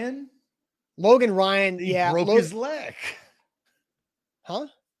Ryan. He broke his leg. Huh?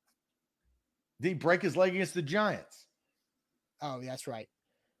 Did he break his leg against the Giants? Oh, that's right.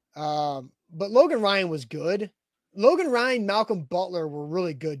 But Logan Ryan was good. Logan Ryan, Malcolm Butler were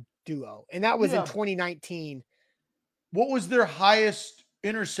really good duo, and that was in 2019. What was their highest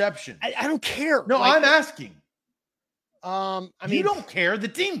interception? I don't care. No, I'm asking. I mean, you don't care. The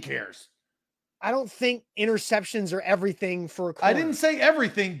team cares. I don't think interceptions are everything for a corner. I didn't say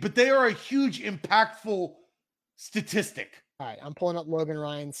everything, but they are a huge, impactful statistic. All right, I'm pulling up Logan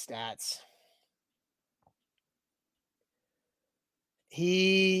Ryan's stats.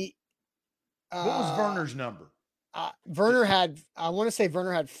 What was Werner's number? Werner had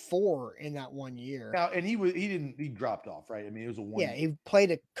 4 in that 1 year. Now, and he dropped off, right? I mean, it was a 1. Yeah, he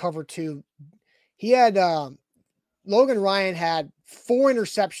played a cover 2. He had Logan Ryan had 4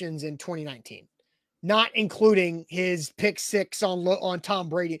 interceptions in 2019, not including his pick 6 on Tom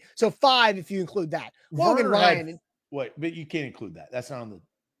Brady. So 5 if you include that. Logan Ryan. But you can't include that. That's not on the.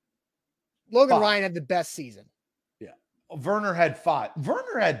 Logan Ryan had the best season. Werner had 5.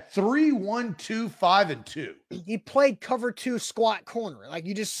 Werner had 3, 1, 2, 5, and 2. He played cover 2 squat corner. Like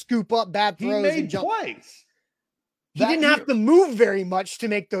you just scoop up bad throws. He made and jump. plays. He didn't have to move very much to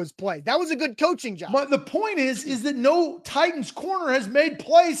make those plays. That was a good coaching job. But the point is that no Titans corner has made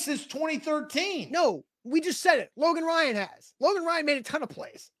plays since 2013. No, we just said it. Logan Ryan has. Logan Ryan made a ton of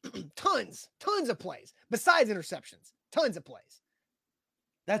plays. tons of plays. Besides interceptions. Tons of plays.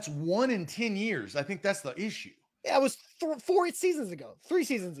 That's 1 in 10 years. I think that's the issue. Yeah, it was 3 seasons ago.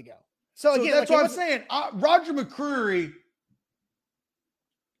 So again, that's what I'm saying. Roger McCreary,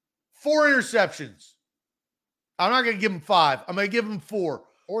 4 interceptions. I'm not going to give him 5. I'm going to give him 4.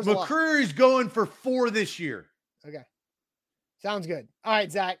 McCreary's going for 4 this year. Okay. Sounds good. All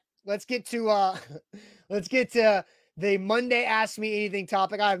right, Zach, let's get to the Monday Ask Me Anything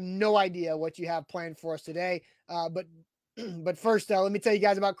topic. I have no idea what you have planned for us today, but But first, let me tell you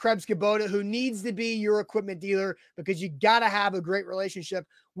guys about Krebs Kubota, who needs to be your equipment dealer, because you got to have a great relationship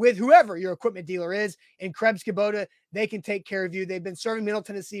with whoever your equipment dealer is. And Krebs Kubota, they can take care of you. They've been serving Middle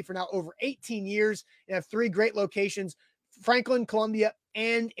Tennessee for now over 18 years and have 3 great locations: Franklin, Columbia,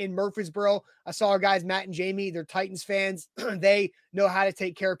 and in Murfreesboro. I saw our guys, Matt and Jamie, they're Titans fans. They know how to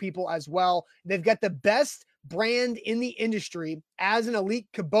take care of people as well. They've got the best brand in the industry as an elite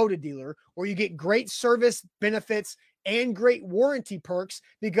Kubota dealer, where you get great service benefits and great warranty perks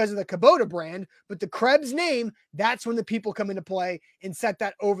because of the Kubota brand. But the Krebs name, that's when the people come into play and set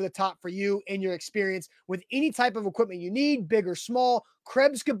that over the top for you and your experience with any type of equipment you need, big or small.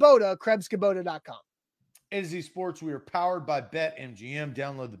 Krebs Kubota, KrebsKubota.com. A to Z Sports, we are powered by BetMGM.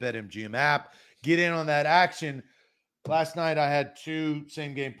 Download the BetMGM app. Get in on that action. Last night, I had 2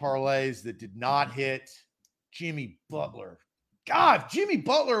 same-game parlays that did not hit. Jimmy Butler. God, if Jimmy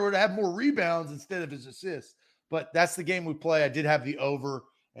Butler would have more rebounds instead of his assists. But that's the game we play. I did have the over,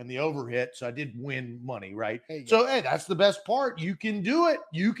 and the over hit, so I did win money, right? So, hey, that's the best part. You can do it.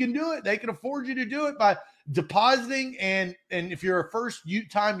 You can do it. They can afford you to do it by depositing, and if you're a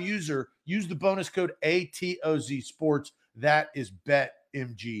first-time user, use the bonus code ATOZ Sports. That is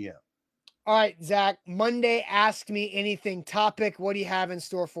BetMGM. All right, Zach, Monday Ask Me Anything topic. What do you have in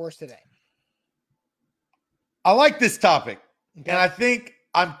store for us today? I like this topic, and I think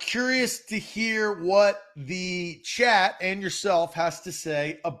I'm curious to hear what the chat and yourself has to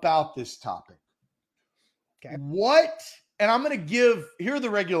say about this topic. Okay. And I'm going to here are the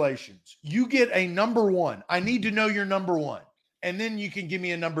regulations. You get a number 1. I need to know your number 1, and then you can give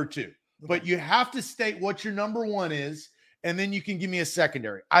me a number 2. Okay. But you have to state what your number 1 is, and then you can give me a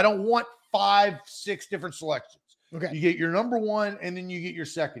secondary. I don't want 5, 6 different selections. Okay. You get your number 1, and then you get your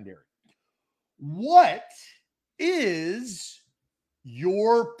secondary. What is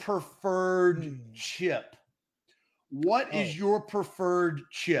your preferred chip? What is your preferred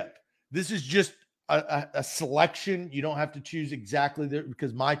chip? This is just a selection. You don't have to choose exactly there,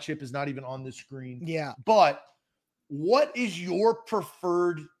 because my chip is not even on the screen. Yeah. But what is your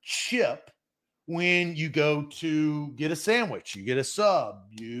preferred chip when you go to get a sandwich, you get a sub,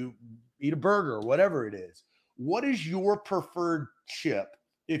 you eat a burger, whatever it is? What is your preferred chip?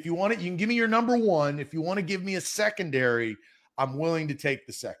 If you want it, you can give me your number 1. If you want to give me a secondary, I'm willing to take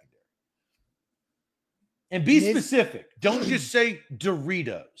the secondary. And be specific. Don't just say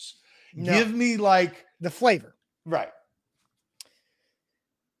Doritos. No. Give me like the flavor. Right.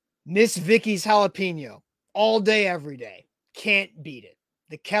 Miss Vicky's jalapeno. All day, every day. Can't beat it.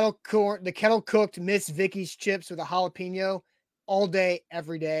 The kettle cooked Miss Vicky's chips with a jalapeno. All day,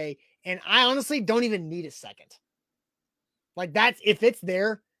 every day. And I honestly don't even need a second. Like, if it's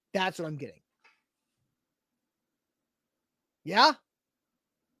there, that's what I'm getting. Yeah?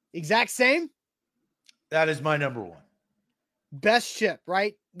 Exact same? That is my number 1. Best chip,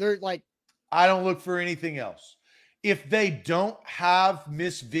 right? They're like, I don't look for anything else. If they don't have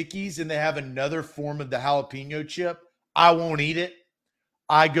Miss Vicky's and they have another form of the jalapeno chip, I won't eat it.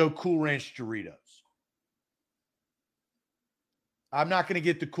 I go Cool Ranch Doritos. I'm not going to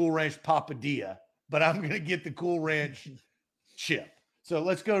get the Cool Ranch Papadilla, but I'm going to get the Cool Ranch chip. So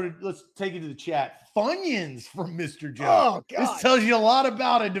let's take it to the chat. Funyuns from Mr. Jones. Oh, God. This tells you a lot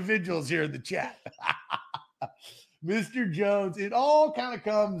about individuals here in the chat. Mr. Jones, it all kind of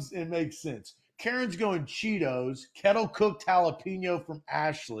comes and makes sense. Karen's going Cheetos, kettle cooked jalapeno from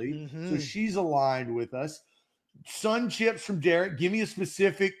Ashley. Mm-hmm. So she's aligned with us. Sun chips from Derek. Give me a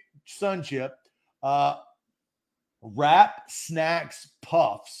specific sun chip. Wrap Snacks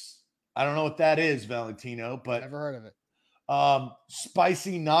Puffs. I don't know what that is, Valentino, but never heard of it.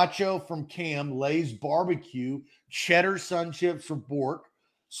 Spicy nacho from Cam, Lay's barbecue, cheddar sun chips from Bork,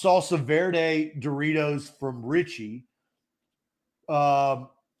 salsa verde Doritos from Richie,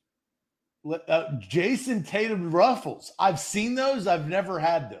 Jason Tatum Ruffles. I've seen those. I've never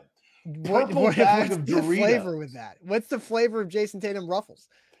had them. Purple bag of Doritos. What's the flavor with that? What's the flavor of Jason Tatum Ruffles?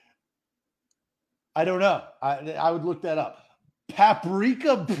 I don't know. I would look that up.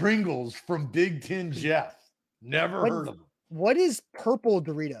 Paprika Pringles from Big Ten Jeff. Never heard of them. What is purple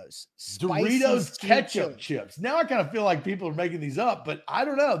Doritos? Doritos ketchup chips. Now I kind of feel like people are making these up, but I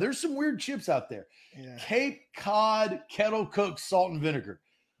don't know. There's some weird chips out there. Yeah. Cape Cod kettle cooked salt and vinegar.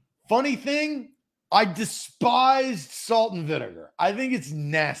 Funny thing, I despised salt and vinegar. I think it's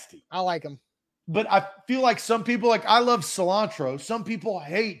nasty. I like them. But I feel like some people, I love cilantro. Some people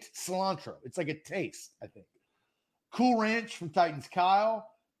hate cilantro. It's like a taste, I think. Cool Ranch from Titans Kyle.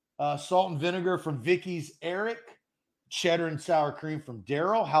 Salt and vinegar from Vicky's Eric. Cheddar and sour cream from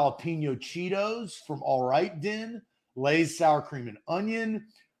Daryl. Jalapeno Cheetos from All Right Den. Lay's sour cream and onion.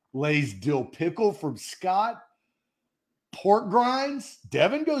 Lay's dill pickle from Scott. Pork grinds.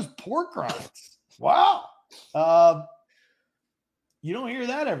 Devin goes pork grinds. Wow. You don't hear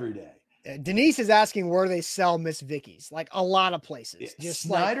that every day. Denise is asking where they sell Miss Vicky's. Like a lot of places. Just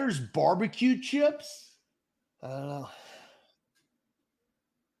Snyder's barbecue chips. I don't know.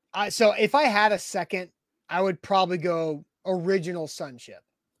 So if I had a second, I would probably go original Sun Chip.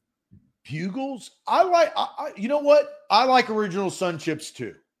 Bugles. You know what? I like original Sun Chips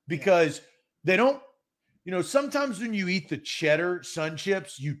too, because they don't, sometimes when you eat the cheddar Sun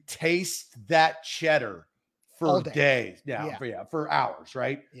Chips, you taste that cheddar for days. For hours,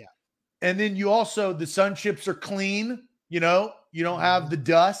 right? Yeah. And then the Sun Chips are clean, you don't have the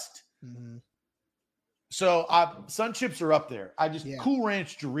dust. Mm-hmm. So Sun Chips are up there. Cool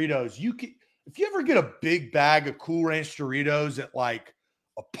Ranch Doritos. If you ever get a big bag of Cool Ranch Doritos at like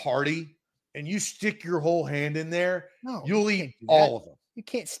a party and you stick your whole hand in there, you'll eat all of them. You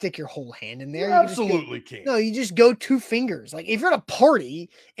can't stick your whole hand in there. You absolutely can't. No, you just go 2 fingers. Like if you're at a party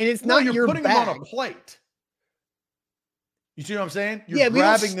and it's not your putting bag. them on a plate. You see what I'm saying? You're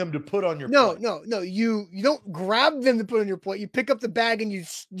grabbing them to put on your plate. No. You don't grab them to put on your plate. You pick up the bag and you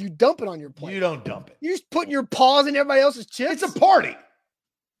dump it on your plate. You don't dump it. You're just putting your paws in everybody else's chips. It's a party.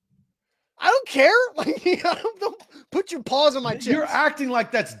 I don't care. Like, don't put your paws on my chips. You're acting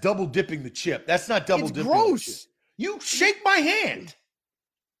like that's double dipping the chip. That's not double dipping. It's gross. You shake my hand.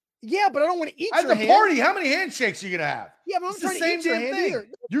 Yeah, but I don't want to eat at your the party. How many handshakes are you gonna have? Yeah, but I'm trying to eat your hand either.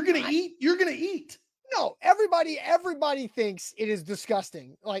 You're gonna eat. You're gonna eat. No, everybody thinks it is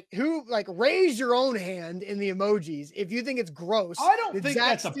disgusting. Raise your own hand in the emojis if you think it's gross. I don't think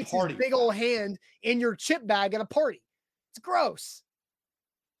that's a party. Big old hand in your chip bag at a party. It's gross.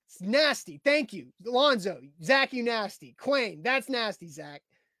 It's nasty. Thank you, Alonzo. Zach, you nasty. Quayne, that's nasty. Zach,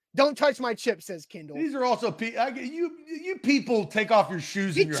 don't touch my chip. Says Kindle. These are also you people take off your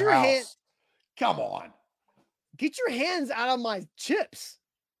shoes in your house. Come on, get your hands out of my chips.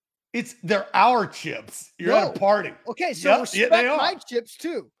 They're our chips. You're at a party. Okay, so respect my chips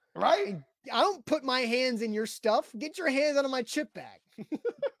too. Right? And I don't put my hands in your stuff. Get your hands out of my chip bag.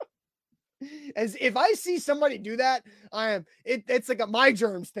 As if I see somebody do that, it's like a my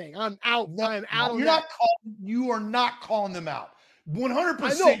germs thing. I'm out. I'm out. You are not calling them out.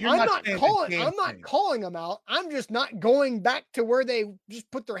 100%. I'm not calling them out. I'm just not going back to where they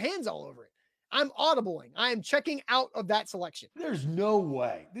just put their hands all over it. I'm audibling. I am checking out of that selection. There's no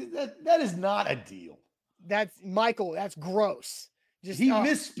way. That is not a deal. That's Michael. That's gross. He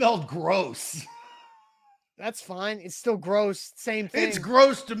misspelled gross. That's fine. It's still gross. Same thing. It's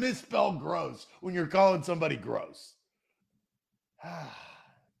gross to misspell gross when you're calling somebody gross.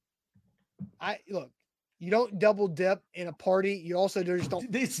 Look, you don't double dip in a party. You also just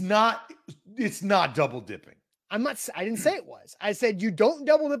don't. It's not double dipping. I didn't say it was. I said you don't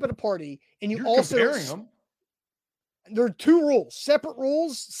double dip at a party, and you're also comparing them. There are 2 rules, separate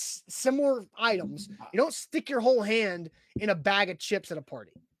rules, similar items. You don't stick your whole hand in a bag of chips at a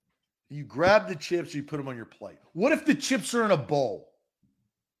party. You grab the chips, you put them on your plate. What if the chips are in a bowl?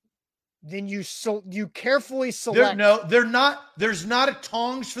 Then you carefully select. They're not. There's not a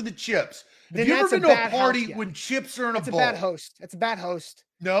tongs for the chips. Then Have you ever been to a party when chips are in a bowl? That's a bad host.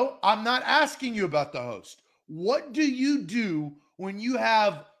 No, I'm not asking you about the host. What do you do when you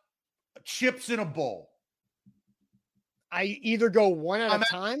have chips in a bowl? I either go one at a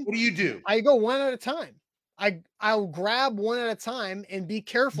time. What do you do? I go one at a time. I'll grab one at a time and be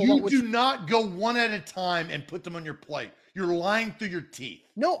careful. You do not go one at a time and put them on your plate. You're lying through your teeth.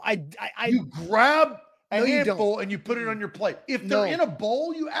 No, you grab a handful and you put it on your plate. If they're in a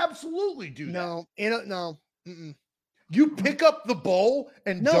bowl, you absolutely do that. No. You pick up the bowl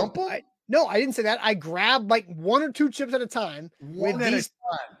and dump them? No, I didn't say that. I grab like 1 or 2 chips at a time. It's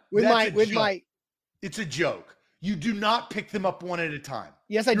a joke. You do not pick them up one at a time.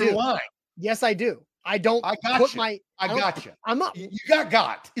 Yes, I do. You're lying. Yes, I do. I don't. I got you. I got you. I'm not. You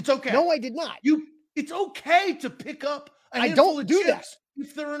got. It's okay. No, I did not. It's okay to pick up a handful I don't of do chips that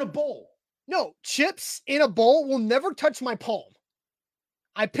if they're in a bowl. No, chips in a bowl will never touch my palm.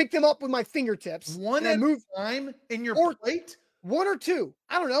 I pick them up with my fingertips. One at a time in your plate? 1 or 2.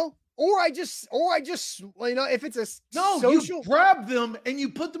 I don't know. Or I just, if it's a social, you grab them and you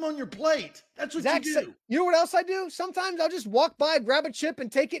put them on your plate. That's what you do. You know what else I do? Sometimes I'll just walk by, grab a chip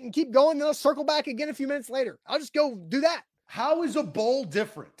and take it and keep going. Then I'll circle back again a few minutes later. I'll just go do that. How is a bowl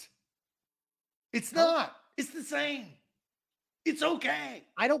different? It's not. It's the same. It's okay.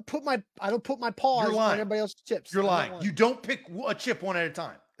 I don't put my paws on everybody else's chips. You're lying. You don't pick a chip one at a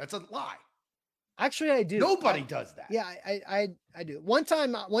time. That's a lie. Actually, I do. Nobody does that. Yeah, I do. One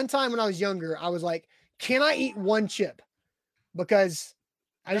time when I was younger, I was like, "Can I eat 1 chip?" Because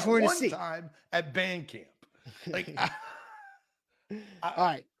I just wanted to see. One time at band camp, like All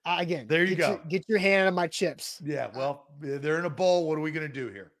right. Again, There you go. Get your hand out of my chips. Yeah, well, they're in a bowl. What are we going to do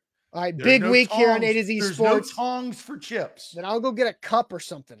here? All right, big week here on A to Z There's Sports. no tongs for chips. Then I'll go get a cup or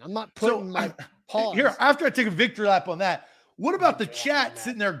something. I'm not putting my paws. Here, after I take a victory lap on that, what about the chat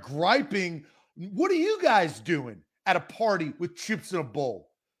sitting there griping? What are you guys doing at a party with chips in a bowl?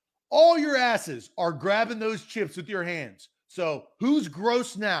 All your asses are grabbing those chips with your hands. So who's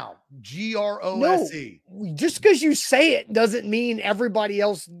gross now? GROSE. No, just because you say it doesn't mean everybody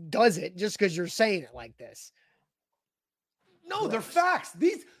else does it just because you're saying it like this. No, they're facts.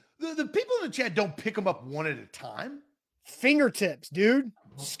 The people in the chat don't pick them up one at a time. Fingertips, dude.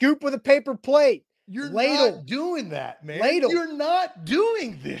 Scoop with a paper plate. You're ladle. Not doing that, man. Ladle. You're not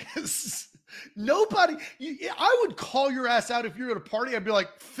doing this. Nobody. I would call your ass out if you're at a party. I'd be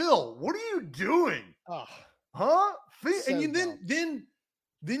like, Phil, what are you doing? Oh, huh? So and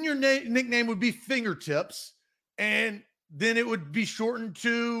then your nickname would be Fingertips, and then it would be shortened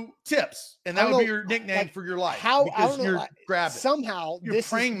to Tips, and that would be your nickname for your life. Because you're grabbing. Somehow you're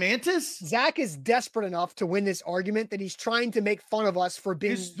praying mantis. Zach is desperate enough to win this argument that he's trying to make fun of us for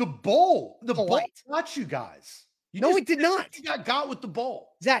being. It's the bowl. The polite. bowl got you guys. No, it did not. You got with the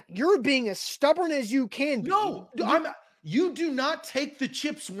bowl. Zach, you're being as stubborn as you can be. No, you do not take the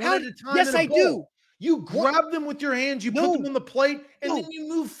chips one at a time. Yes, I do. You grab them with your hands, you put them on the plate, and then you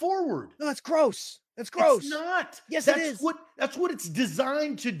move forward. No, that's gross. That's gross. It's not. Yes, it is. That's what it's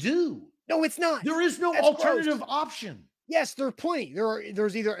designed to do. No, it's not. There is no alternative option. Yes, there are plenty.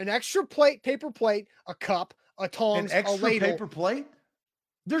 There's either an extra plate, paper plate, a cup, a tongs, an extra a ladle. Paper plate?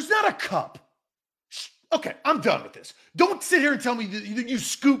 There's not a cup. Okay, I'm done with this. Don't sit here and tell me that you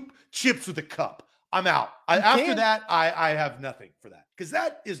scoop chips with a cup. I'm out. After that, I have nothing for that because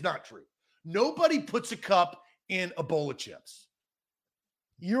that is not true. Nobody puts a cup in a bowl of chips.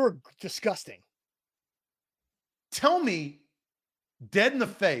 You're disgusting. Tell me, dead in the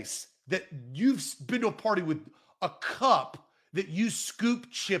face, that you've been to a party with a cup that you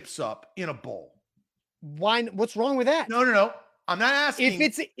scoop chips up in a bowl. Why? What's wrong with that? No. I'm not asking.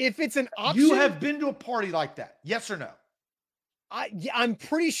 If it's an option. You have been to a party like that. Yes or no? I'm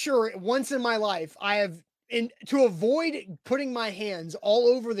pretty sure once in my life I have, to avoid putting my hands all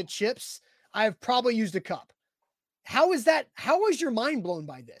over the chips, I have probably used a cup. How is that? How is your mind blown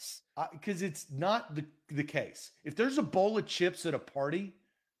by this? Because it's not the case. If there's a bowl of chips at a party,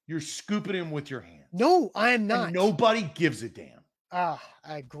 you're scooping them with your hand. No, I am not. And nobody gives a damn.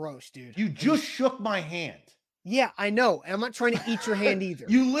 Gross, dude. You just shook my hand. Yeah, I know. And I'm not trying to eat your hand either.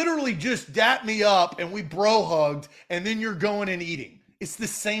 You literally just dapped me up and we bro hugged, and then you're going and eating. It's the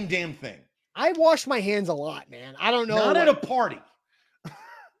same damn thing. I wash my hands a lot, man. I don't know. Not at a party.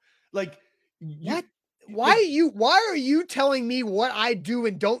 What? Why are you telling me what I do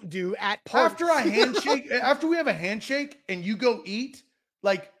and don't do at parties? After we have a handshake and you go eat,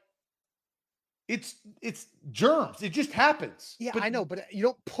 like it's germs. It just happens. Yeah, I know, but you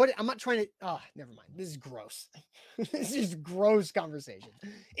don't put it. I'm not trying to. Oh, never mind. This is gross. This is gross conversation.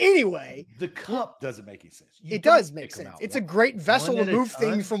 Anyway, the cup doesn't make any sense. It does make sense. It's a great vessel to move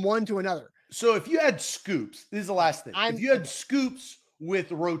things from one to another. So if you had scoops, this is the last thing. If you had scoops with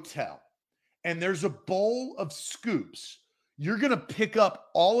Rotel and there's a bowl of scoops, you're going to pick up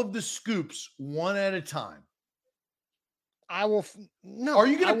all of the scoops one at a time. I will. No. Are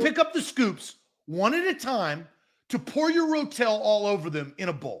you going to pick up the scoops one at a time to pour your Rotel all over them in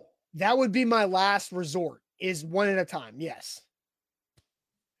a bowl? That would be my last resort, is one at a time. Yes.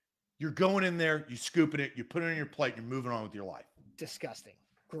 You're going in there, you scooping it, you put it on your plate, you're moving on with your life. Disgusting.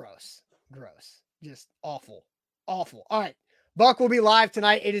 Gross. Just awful. All right. Buck will be live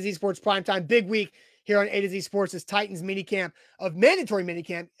tonight, A to Z Sports Primetime. Big week here on A to Z Sports as Titans mandatory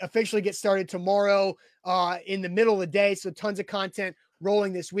minicamp officially gets started tomorrow in the middle of the day. So tons of content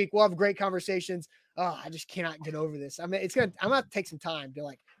rolling this week. We'll have great conversations. I just cannot get over this. I mean, I'm gonna have to take some time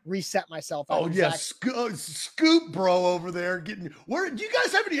to reset myself. Oh yeah, scoop bro over there where do you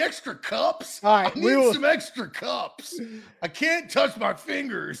guys have any extra cups? All right, I need some extra cups. I can't touch my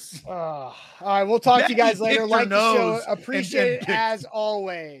fingers. All right, we'll talk to you guys later. Like the show, appreciate it as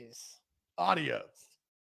always. Audio.